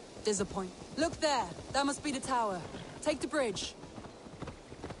that disappointing. Look there! That must be the tower. Take the bridge.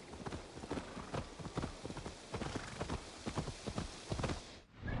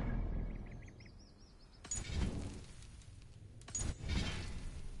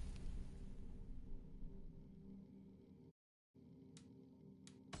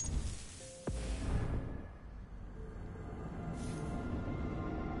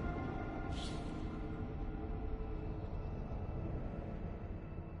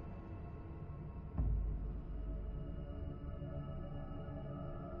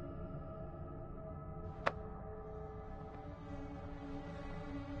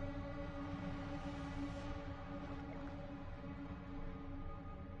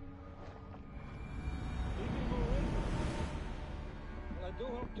 I do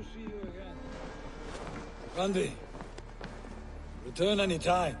hope to see you again. Randy, return any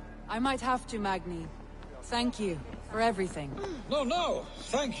time. I might have to, Magni. Thank you for everything. No,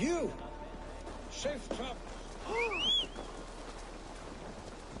 thank you. Safe travels.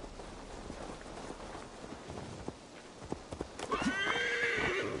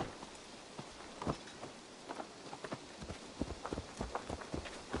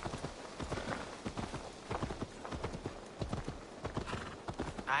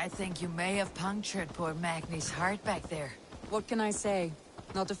 I think you may have punctured poor Magni's heart back there. What can I say?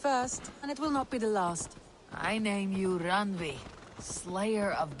 Not the first, and it will not be the last. I name you Ranvi,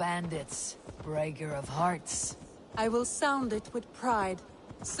 Slayer of Bandits, Breaker of Hearts. I will sound it with pride.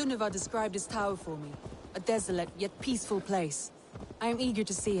 Sunniva described this tower for me. A desolate yet peaceful place. I am eager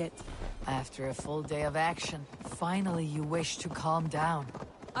to see it. After a full day of action, finally you wish to calm down.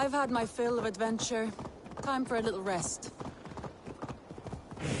 I've had my fill of adventure. Time for a little rest.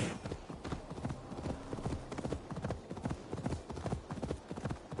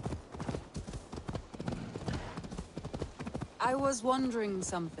 I was wondering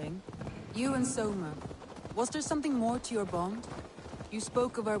something. You and Soma. Was there something more to your bond? You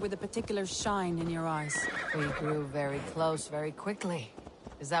spoke of her with a particular shine in your eyes. We grew very close very quickly.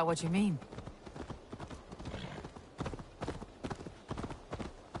 Is that what you mean?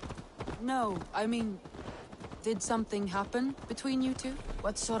 No, I mean... Did something happen between you two?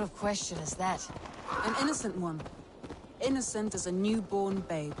 What sort of question is that? An innocent one. Innocent as a newborn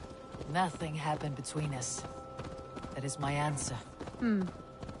babe. Nothing happened between us. That is my answer.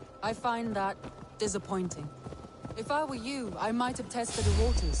 I find that disappointing. If I were you, I might have tested the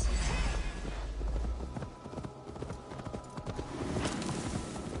waters.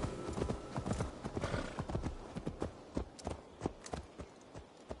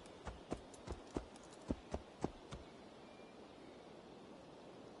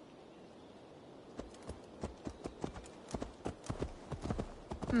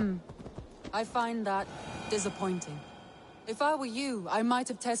 I find that disappointing. If I were you, I might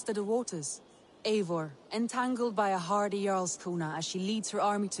have tested the waters. Eivor, entangled by a hardy Jarlskona as she leads her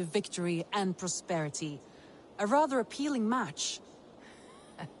army to victory and prosperity. A rather appealing match.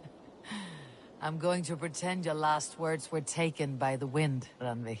 I'm going to pretend your last words were taken by the wind,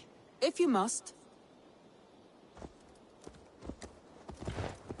 Randvi. If you must.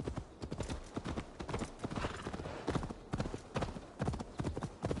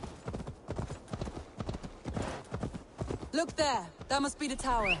 Look there! That must be the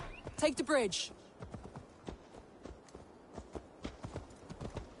tower. Take the bridge.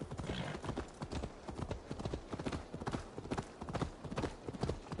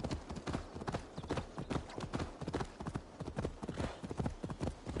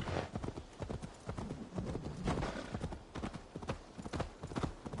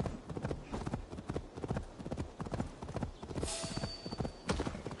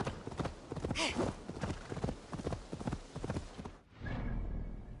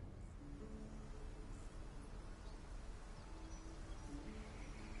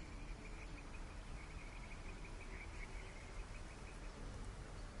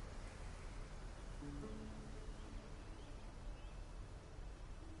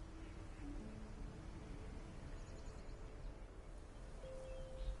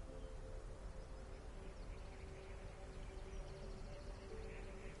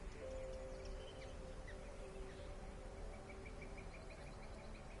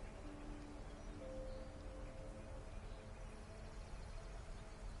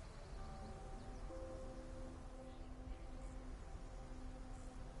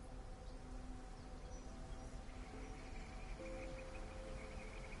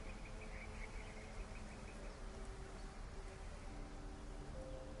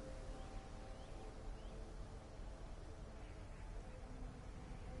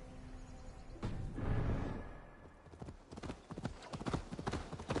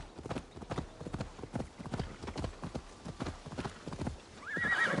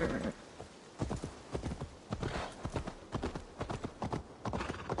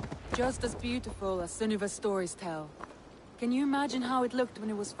 Just as beautiful as Sunniva's stories tell. Can you imagine how it looked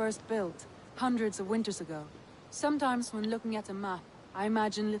when it was first built, hundreds of winters ago? Sometimes when looking at a map, I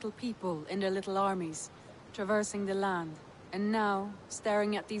imagine little people in their little armies, traversing the land. And now,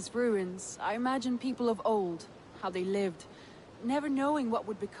 staring at these ruins, I imagine people of old, how they lived, never knowing what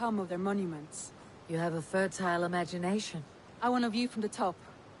would become of their monuments. You have a fertile imagination. I want a view from the top.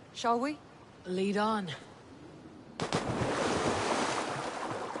 Shall we? Lead on.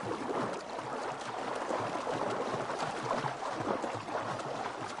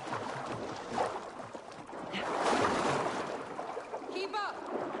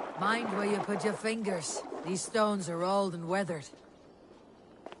 Mind where you put your fingers. These stones are old and weathered.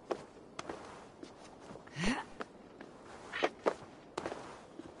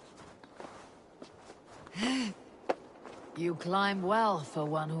 You climb well for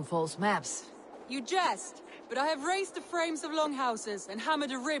one who folds maps. You jest, but I have raised the frames of longhouses and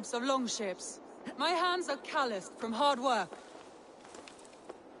hammered the ribs of longships. My hands are calloused from hard work.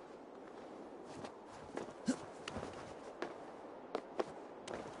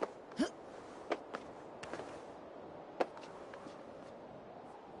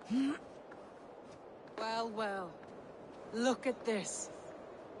 Well, well. Look at this.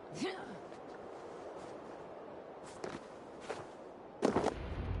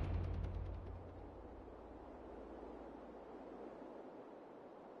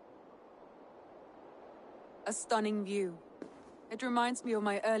 A stunning view. It reminds me of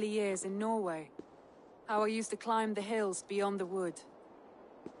my early years in Norway. How I used to climb the hills beyond the wood.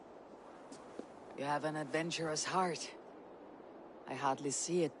 You have an adventurous heart. I hardly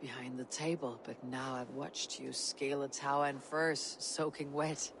see it behind the table, but now I've watched you scale a tower in furs, soaking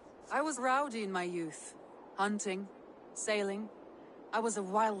wet. I was rowdy in my youth. Hunting, sailing. I was a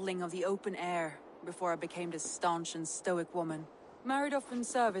wildling of the open air before I became this staunch and stoic woman. Married off in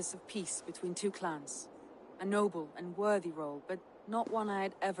service of peace between two clans. A noble and worthy role, but not one I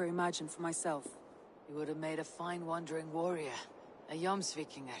had ever imagined for myself. You would have made a fine wandering warrior. A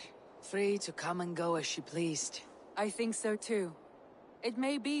Jomsvikinger. Free to come and go as she pleased. I think so too. It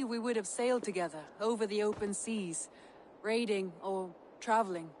may be we would have sailed together, over the open seas, raiding or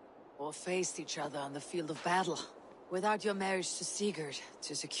traveling. Or faced each other on the field of battle. Without your marriage to Sigurd,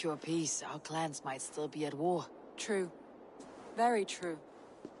 to secure peace, our clans might still be at war. True. Very true.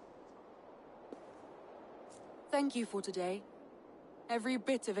 Thank you for today. Every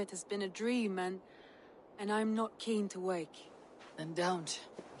bit of it has been a dream, and I'm not keen to wake. Then don't.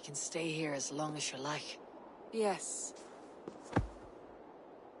 We can stay here as long as you like. Yes.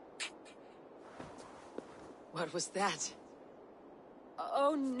 What was that?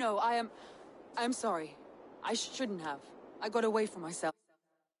 Oh no, I'm sorry. I shouldn't have. I got away from myself.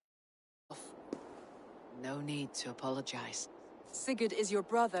 No need to apologize. Sigurd is your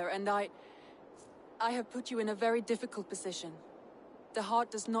brother, and I have put you in a very difficult position. The heart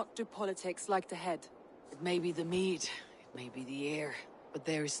does not do politics like the head. It may be the mead, it may be the air, but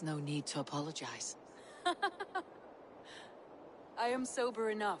there is no need to apologize. I am sober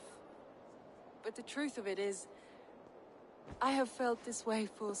enough. But the truth of it is, I have felt this way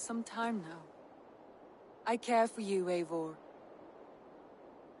for some time now. I care for you, Eivor.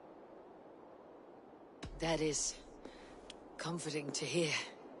 That is comforting to hear.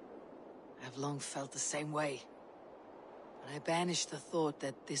 I've long felt the same way. But I banished the thought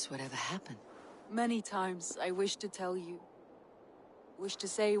that this would ever happen. Many times I wished to tell you. Wished to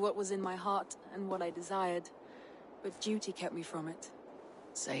say what was in my heart and what I desired. But duty kept me from it.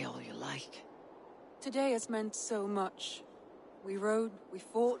 Say all you like. Today has meant so much. We rode, we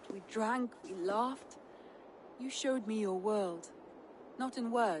fought, we drank, we laughed. You showed me your world. Not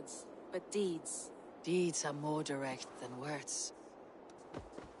in words, but deeds. Deeds are more direct than words.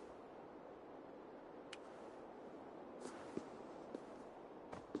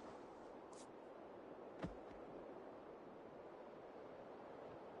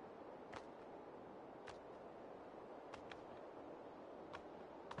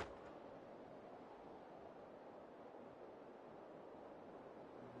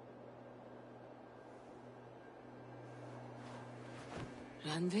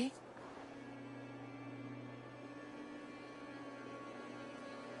 Randvi?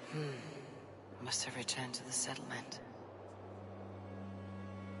 Must have returned to the settlement.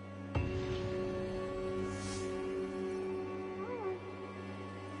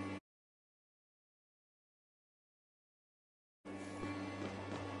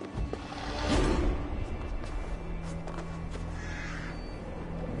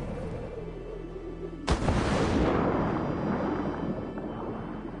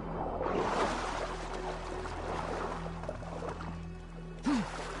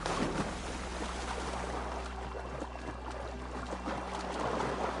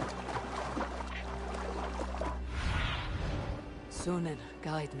 Sunan,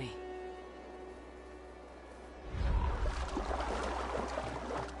 guide me.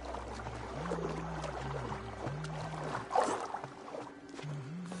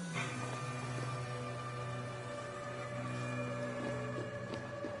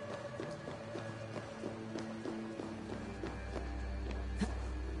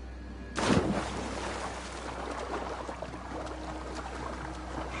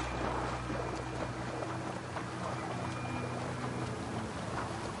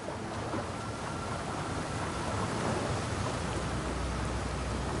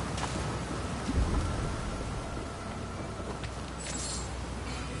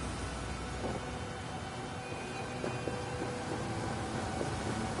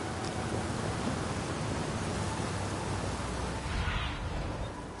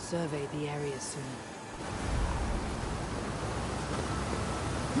 Survey the area soon.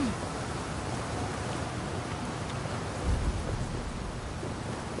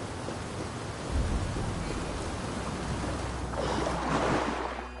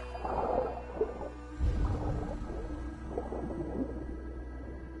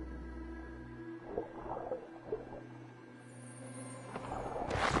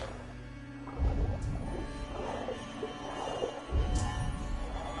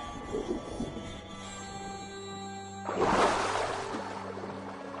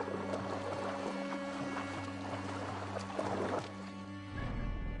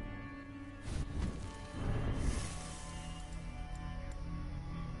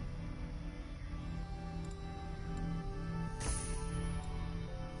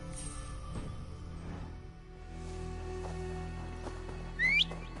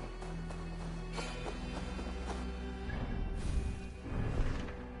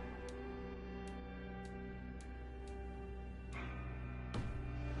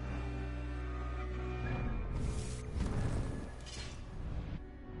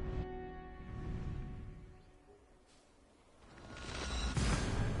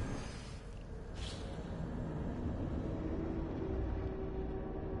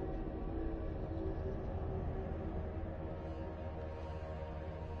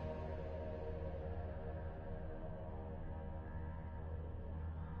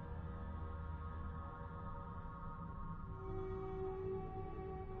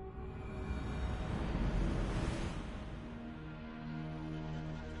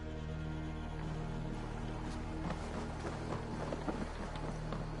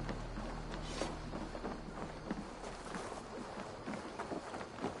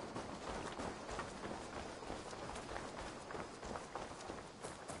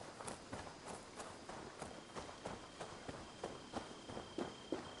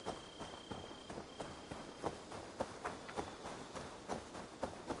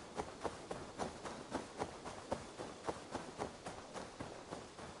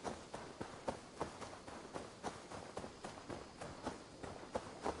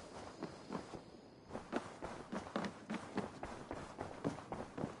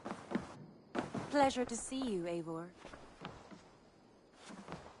 pleasure to see you, Eivor.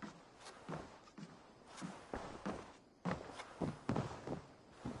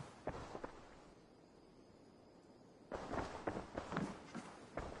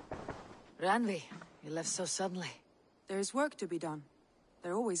 Ranvi, you left so suddenly. There is work to be done.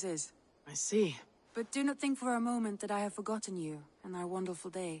 There always is. I see. But do not think for a moment that I have forgotten you and our wonderful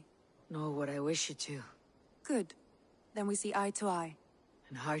day. Nor would I wish you to. Good. Then we see eye to eye.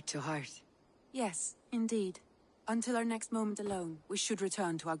 And heart to heart. Yes, indeed. Until our next moment alone, we should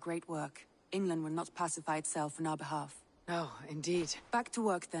return to our great work. England will not pacify itself on our behalf. No, indeed. Back to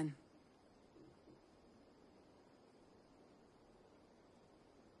work, then.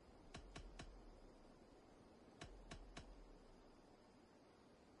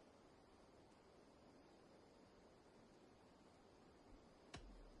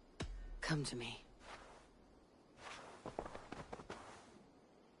 Come to me.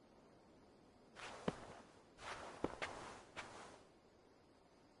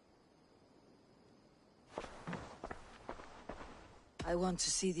 I want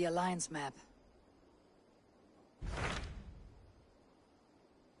to see the Alliance map.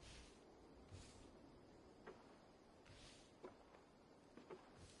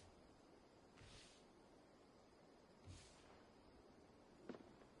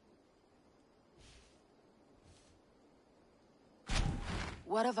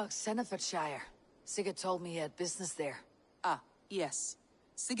 What of Oxenfordshire? Sigurd told me he had business there. Ah, yes.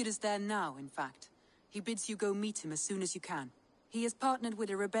 Sigurd is there now, in fact. He bids you go meet him as soon as you can. He has partnered with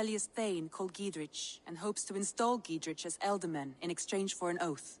a rebellious Thane called Giedrich, and hopes to install Giedrich as Elderman in exchange for an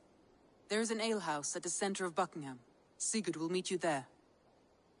oath. There is an alehouse at the center of Buckingham. Sigurd will meet you there.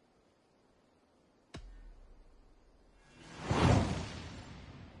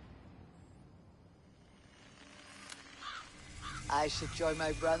 I should join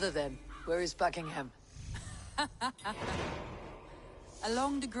my brother then. Where is Buckingham?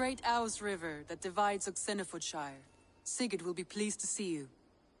 Along the great Ouse River that divides Oxenfordshire. Sigurd will be pleased to see you.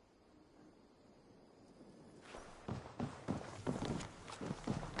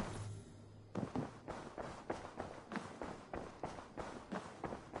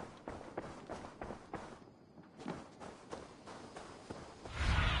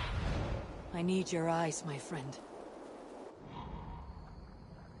 I need your eyes, my friend.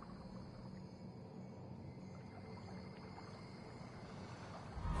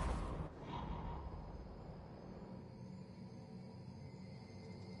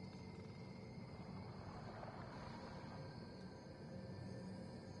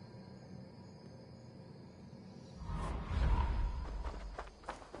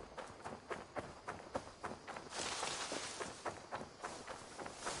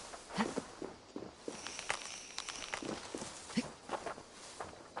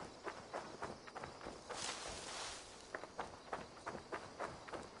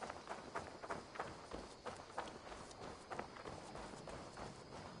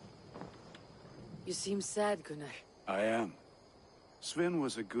 You seem sad, Gunnar. I am. Sven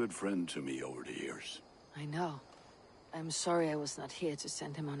was a good friend to me over the years. I know. I'm sorry I was not here to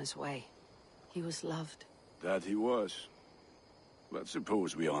send him on his way. He was loved. That he was. But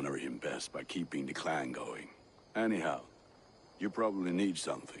suppose we honor him best by keeping the clan going. Anyhow, you probably need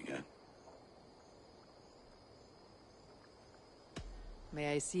something, eh?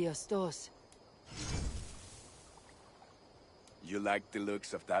 May I see your stores? You like the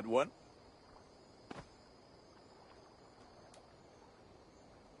looks of that one?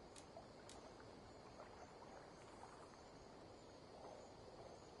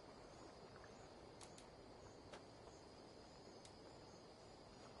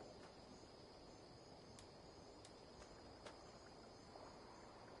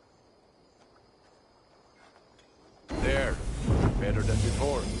 There. Better than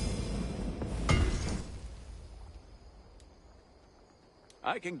before.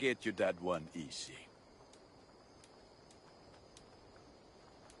 I can get you that one easy.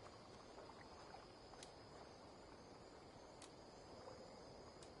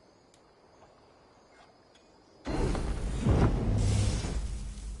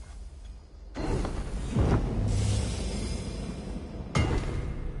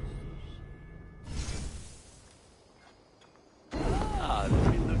 Let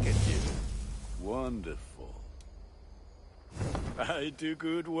me look at you. Wonderful. I do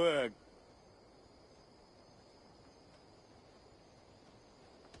good work.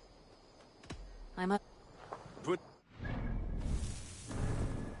 I'm a... Put...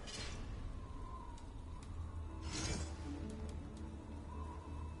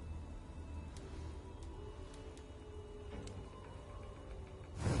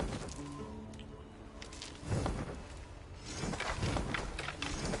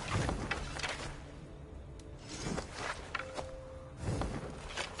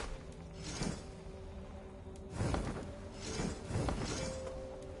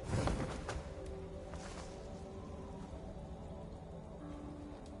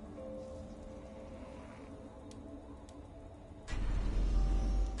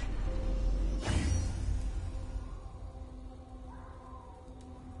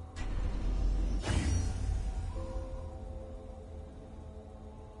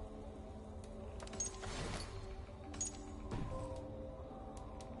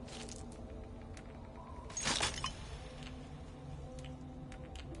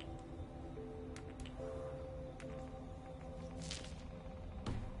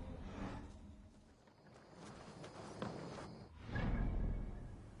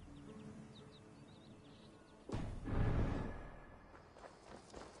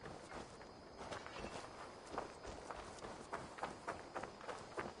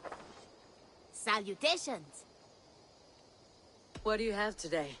 Salutations. What do you have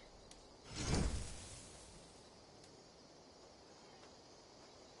today?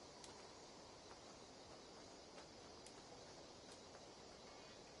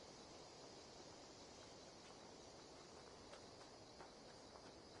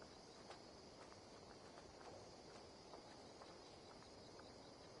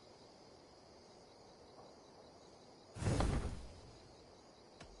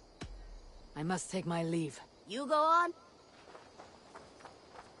 I must take my leave. You go on.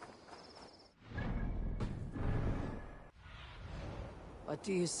 What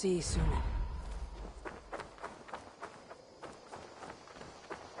do you see, Sunan?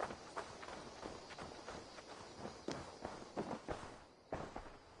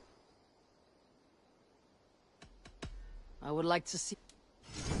 I would like to see...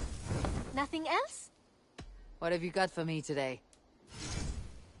 Nothing else? What have you got for me today?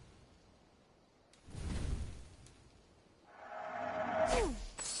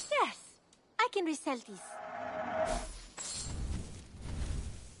 Yes, I can resell these.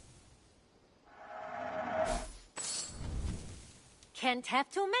 Can't have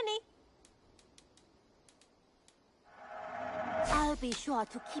too many. I'll be sure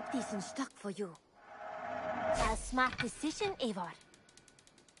to keep these in stock for you. A smart decision, Eivor.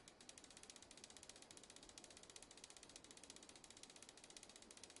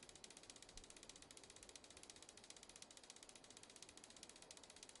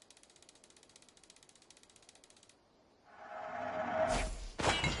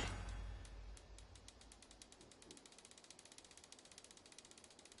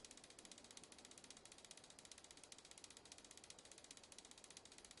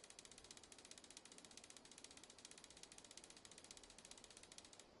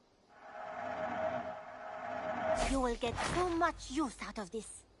 You will get so much use out of this.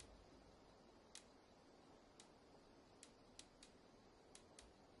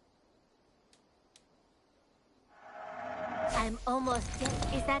 I'm almost dead.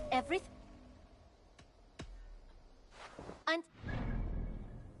 Is that everything? And...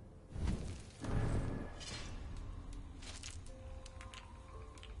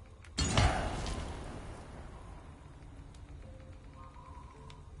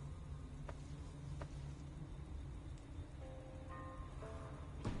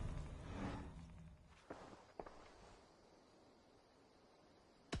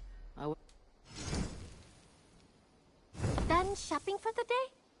 Done shopping for the day?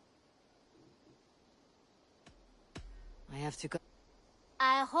 I have to go.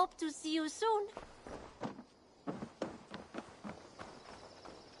 I hope to see you soon.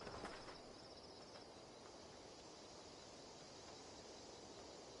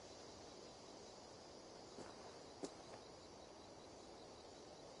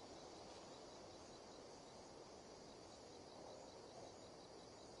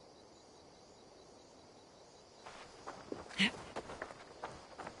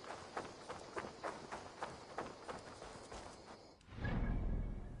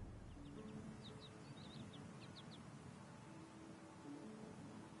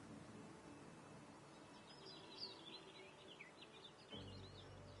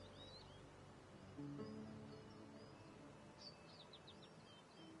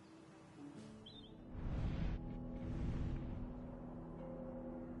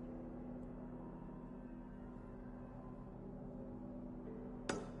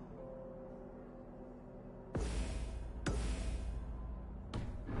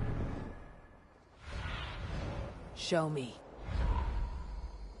 Show me.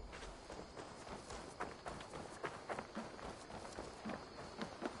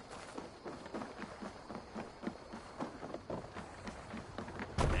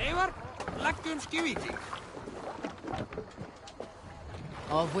 Eivor, leggjum skiviti.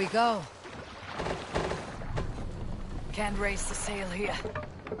 Off we go. Can't raise the sail here.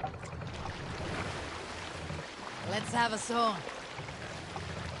 Let's have a song.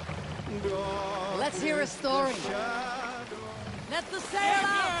 Let's hear a story. Let the sail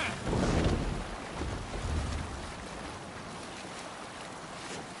out!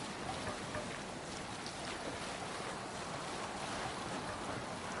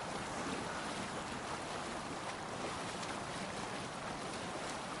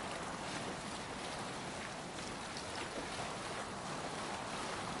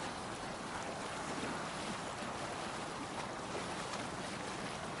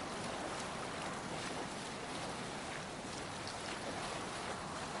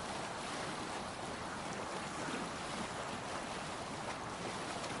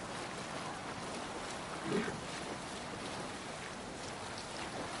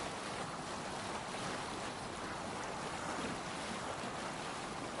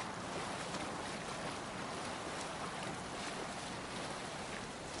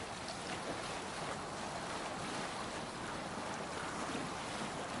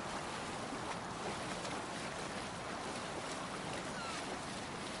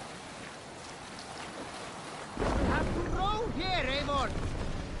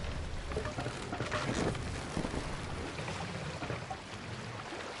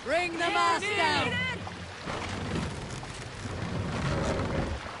 Bring the mast down!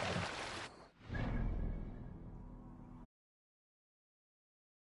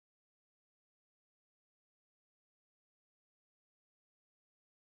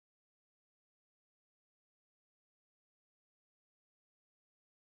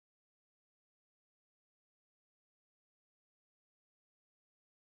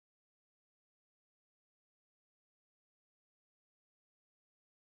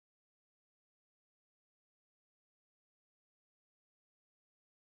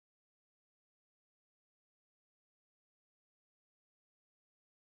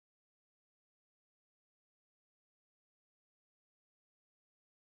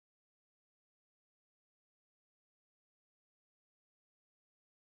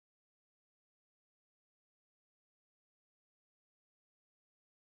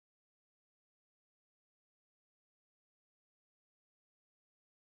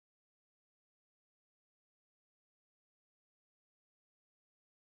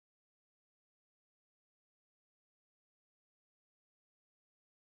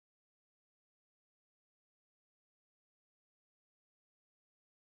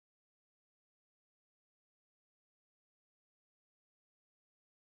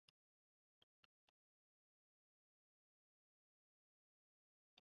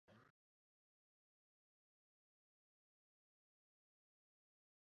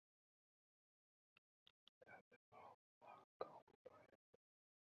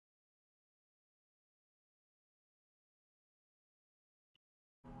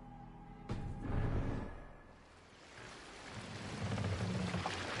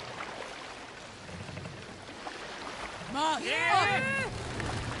 Mast up!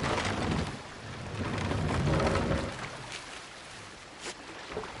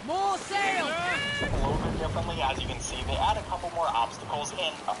 More sail! A little bit differently, as you can see. They add a couple more obstacles,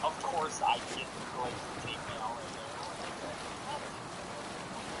 and of course, I did like take me all in there.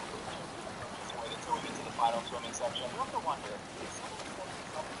 Until we get to the final swimming section, you have to wonder, is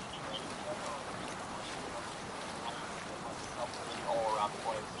all around the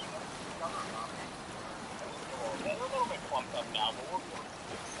place? They're a little bit clumped up now, but we'll go to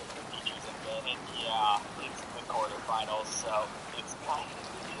the features in a bit. And yeah, it's the quarterfinals, so it's kind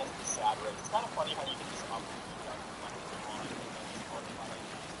of a sad race. It's kind of funny how you can just up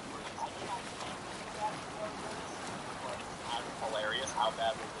hilarious how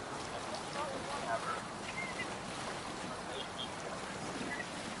bad we did. Whatever.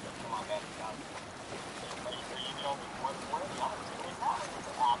 Come on, man. Are you the only one? What are the others? It's not like it's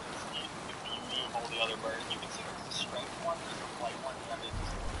an average speed. The beauty of all the other birds. You can see there's a strength one, there's a flight one, and there's a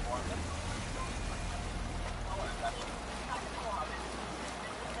speed one. I mean, I don't know how they do it.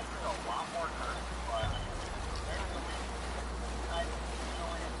 They make it a lot more curves, but they're really,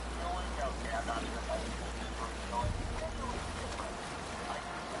 okay, I'm not sure if I can do this or going. I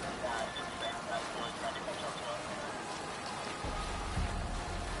can see that it's fans that's really trying to catch up to us.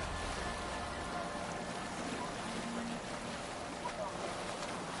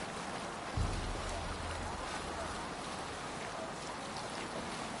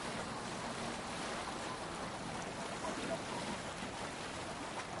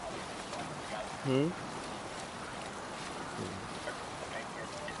 Hmm?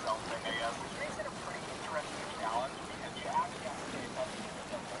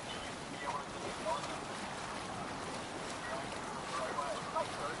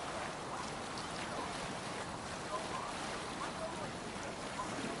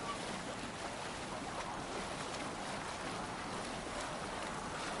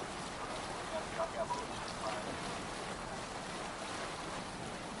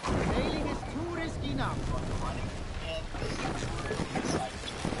 Sailing is too risky now.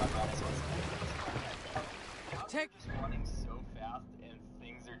 They're just running so fast and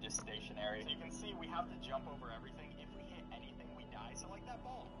things are just stationary. So you can see we have to jump over everything. If we hit anything, we die. So like that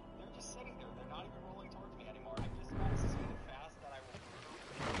ball, they're just sitting there. They're not even rolling towards me anymore. I just got so fast that I will.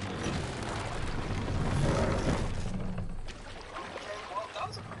 Okay, well, that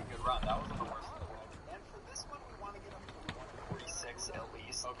was a pretty good run. That wasn't the worst in the world. And for this one, we want to get up to 146 at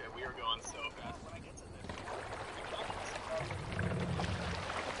least. Okay, we are going so fast. When I get to this,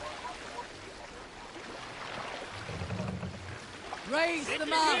 Raise the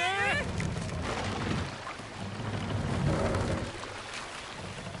mast!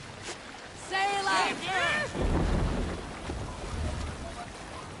 Sail out!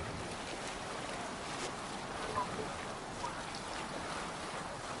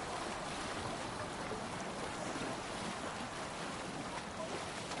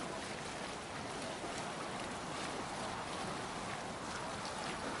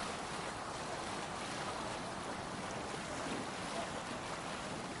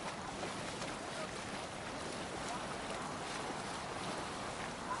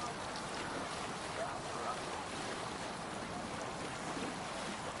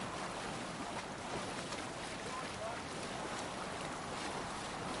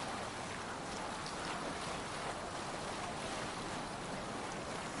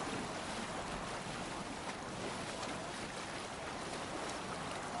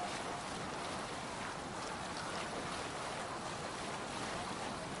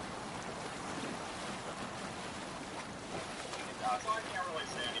 so I can't really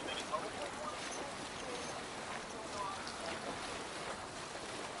say anything until the full one.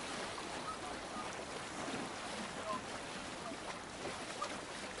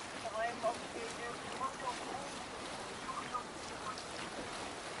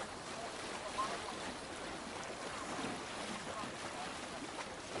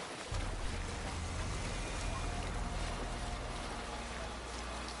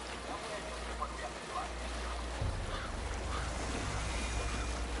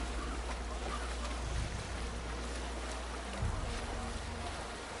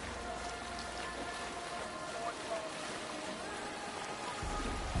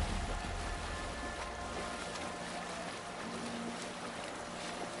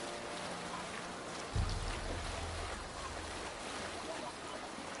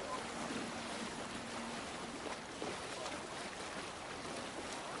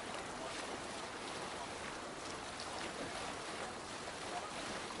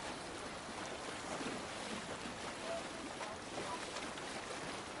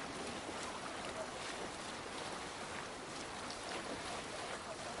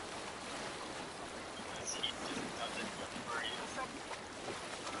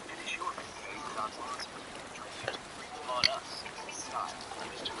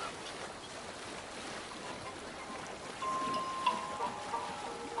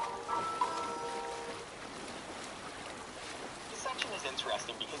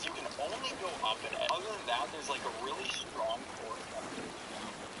 Interesting because you can only go up it. Other than that, there's like a really strong force that pulls you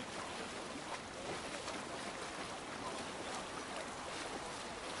down.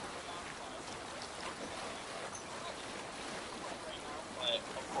 But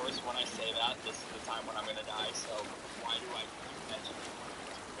of course, when I say that, this is the time when I'm gonna die. So why do I keep mentioning it?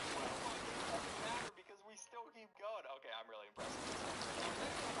 Because we still keep going. Okay, I'm really impressed.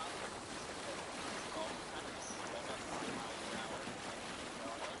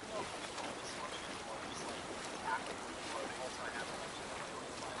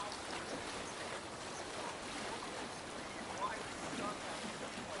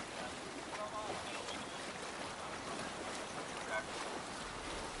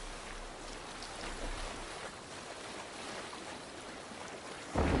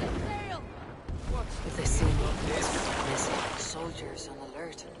 If they see me, missing soldiers on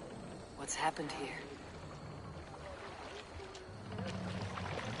alert. What's happened here?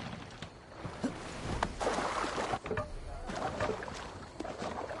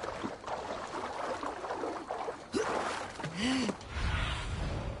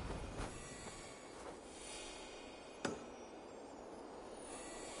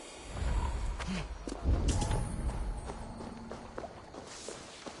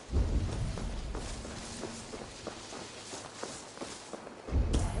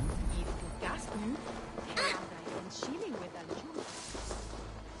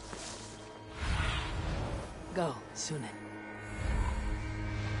 Go, Sunan.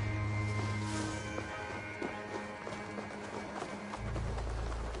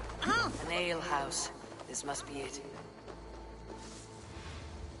 An ale house. This must be it.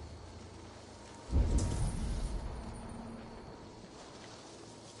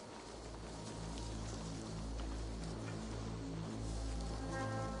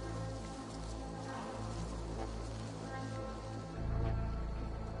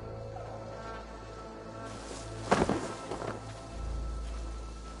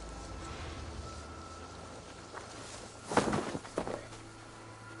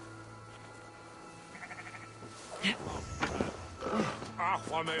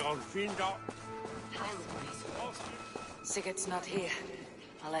 Sigurd's not here.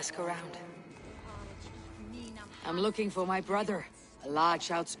 I'll ask around. I'm looking for my brother, a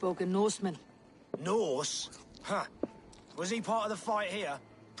large, outspoken Norseman. Norse? Huh. Was he part of the fight here?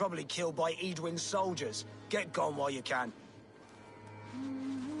 Probably killed by Edwin's soldiers. Get gone while you can.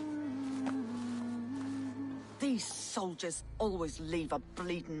 These soldiers always leave a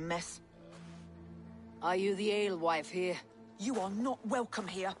bleeding mess. Are you the alewife here? You are not welcome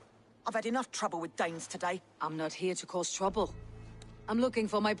here. I've had enough trouble with Danes today. I'm not here to cause trouble. I'm looking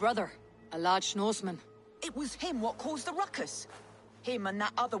for my brother, a large Norseman. It was him what caused the ruckus. Him and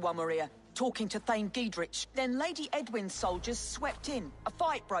that other one were here, talking to Thane Giedrich. Then Lady Edwin's soldiers swept in. A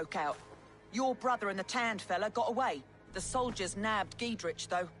fight broke out. Your brother and the tanned fella got away. The soldiers nabbed Giedrich,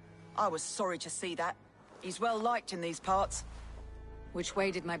 though. I was sorry to see that. He's well liked in these parts. Which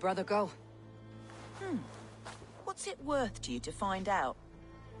way did my brother go? What's it worth to you to find out?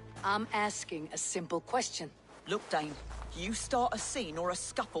 I'm asking a simple question. Look, Dane, you start a scene or a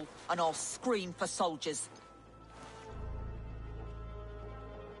scuffle, and I'll scream for soldiers.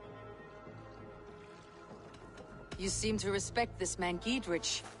 You seem to respect this man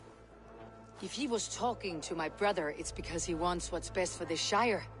Giedrich. If he was talking to my brother, it's because he wants what's best for this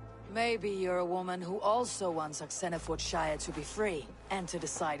Shire. Maybe you're a woman who also wants Oxenford Shire to be free, and to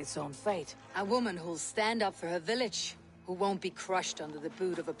decide its own fate. A woman who'll stand up for her village, who won't be crushed under the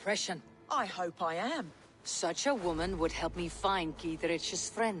boot of oppression. I hope I am. Such a woman would help me find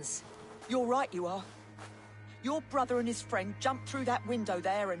Giedrich's friends. You're right, you are. Your brother and his friend jumped through that window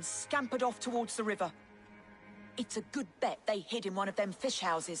there and scampered off towards the river. It's a good bet they hid in one of them fish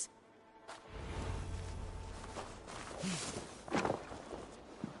houses.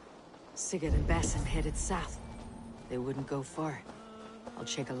 Sigurd and Basim headed south. They wouldn't go far. I'll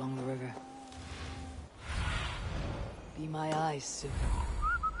check along the river. Be my eyes soon.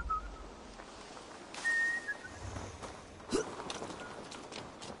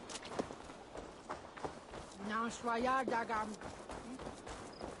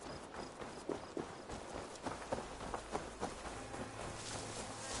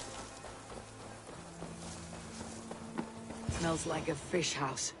 Smells like a fish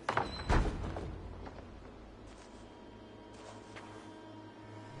house.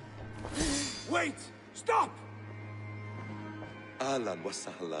 Wait! Stop! Ahlan wa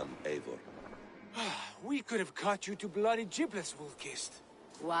sahlan, Eivor. We could have cut you to bloody giblets, Wolf-Kissed.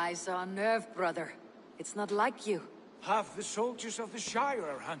 Why so unnerved, brother? It's not like you. Half the soldiers of the Shire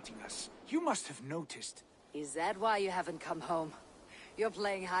are hunting us. You must have noticed. Is that why you haven't come home? You're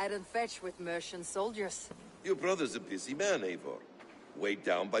playing hide and fetch with Mercian soldiers. Your brother's a busy man, Eivor. Weighed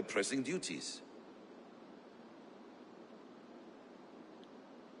down by pressing duties.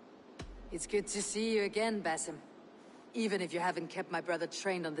 It's good to see you again, Basim. Even if you haven't kept my brother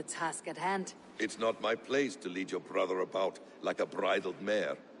trained on the task at hand. It's not my place to lead your brother about like a bridled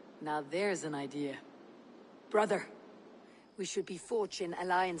mare. Now there's an idea. Brother, we should be forging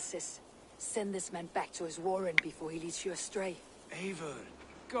alliances. Send this man back to his warren before he leads you astray. Eivor,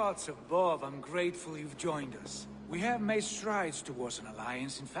 gods above, I'm grateful you've joined us. We have made strides towards an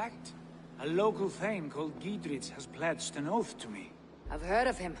alliance, in fact. A local thane called Giedrich has pledged an oath to me. I've heard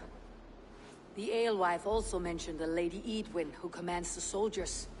of him. The alewife also mentioned a Lady Edwin who commands the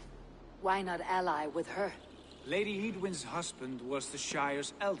soldiers. Why not ally with her? Lady Edwin's husband was the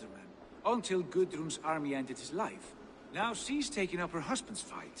Shire's elderman, until Gudrun's army ended his life. Now she's taking up her husband's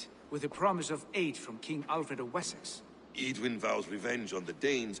fight, with the promise of aid from King Alfred of Wessex. Edwin vows revenge on the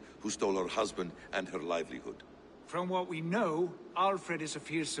Danes who stole her husband and her livelihood. From what we know, Alfred is a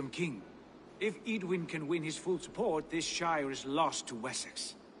fearsome king. If Edwin can win his full support, this Shire is lost to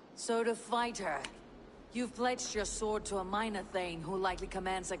Wessex. So to fight her, you've pledged your sword to a minor thane who likely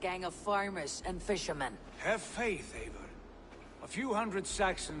commands a gang of farmers and fishermen. Have faith, Eivor. A few hundred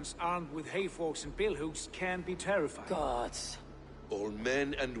Saxons armed with hayforks and billhooks can be terrifying. Gods. All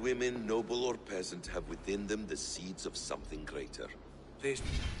men and women, noble or peasant, have within them the seeds of something greater. This...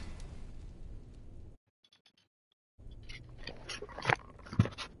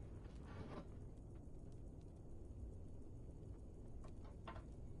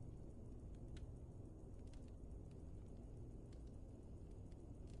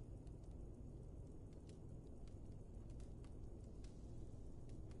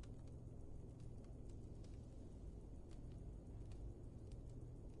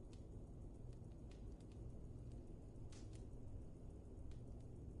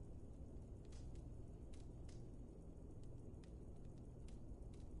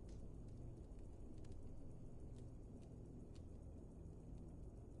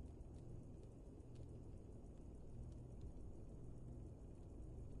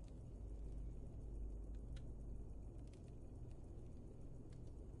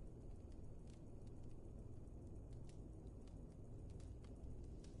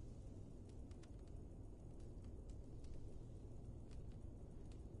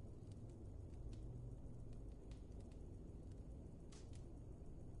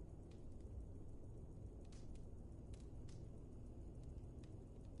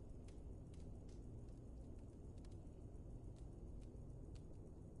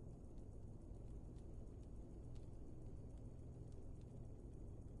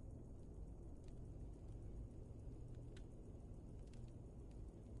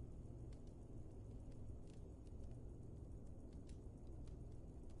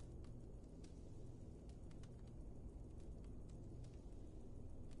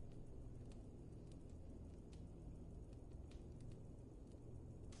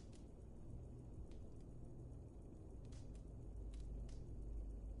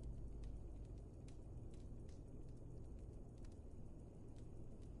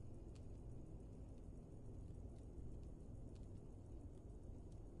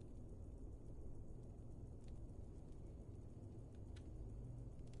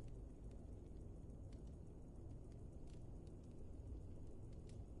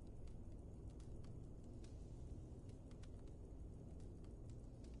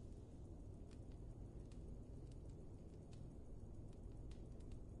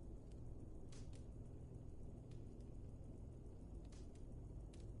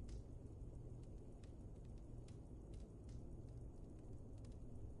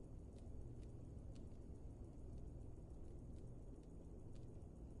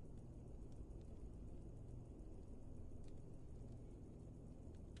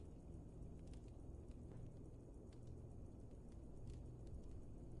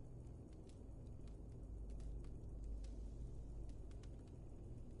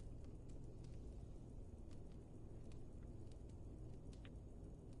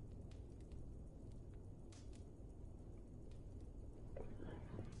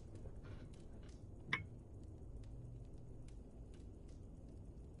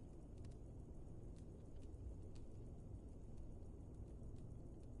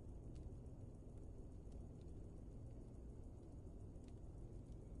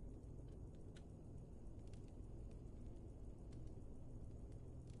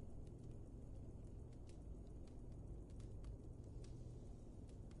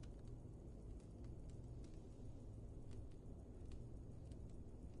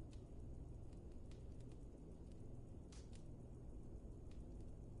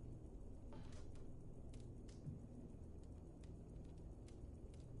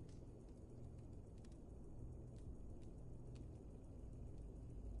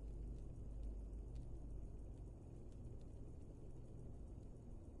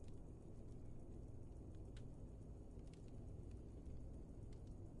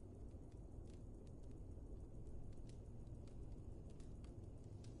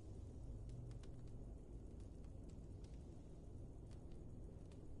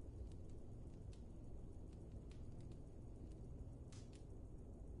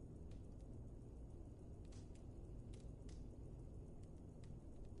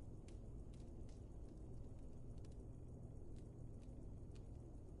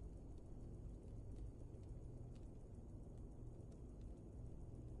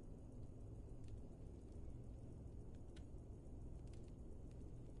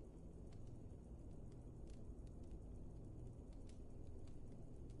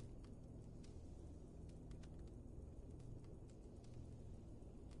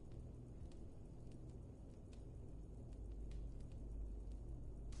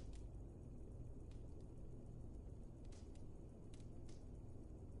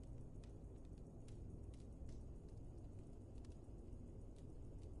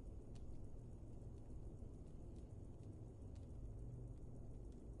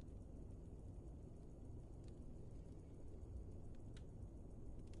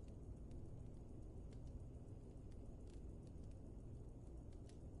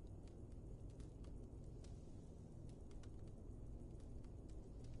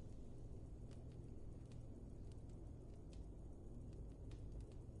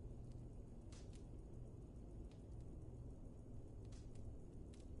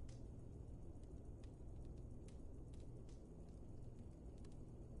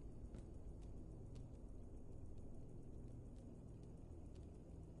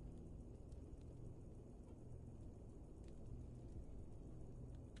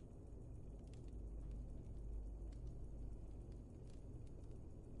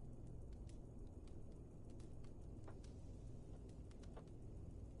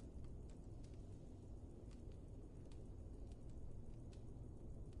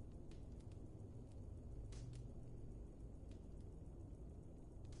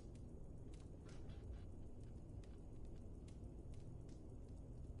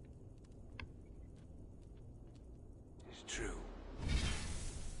 true.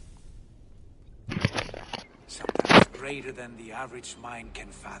 Sometimes greater than the average mind can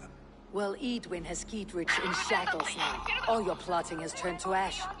fathom. Well, Edwin has Giedrich in shackles now. All your plotting has turned to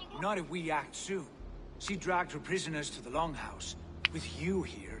ash. Not if we act soon. She dragged her prisoners to the Longhouse. With you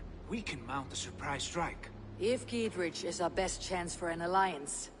here, we can mount a surprise strike. If Giedrich is our best chance for an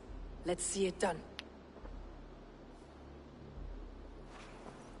alliance, let's see it done.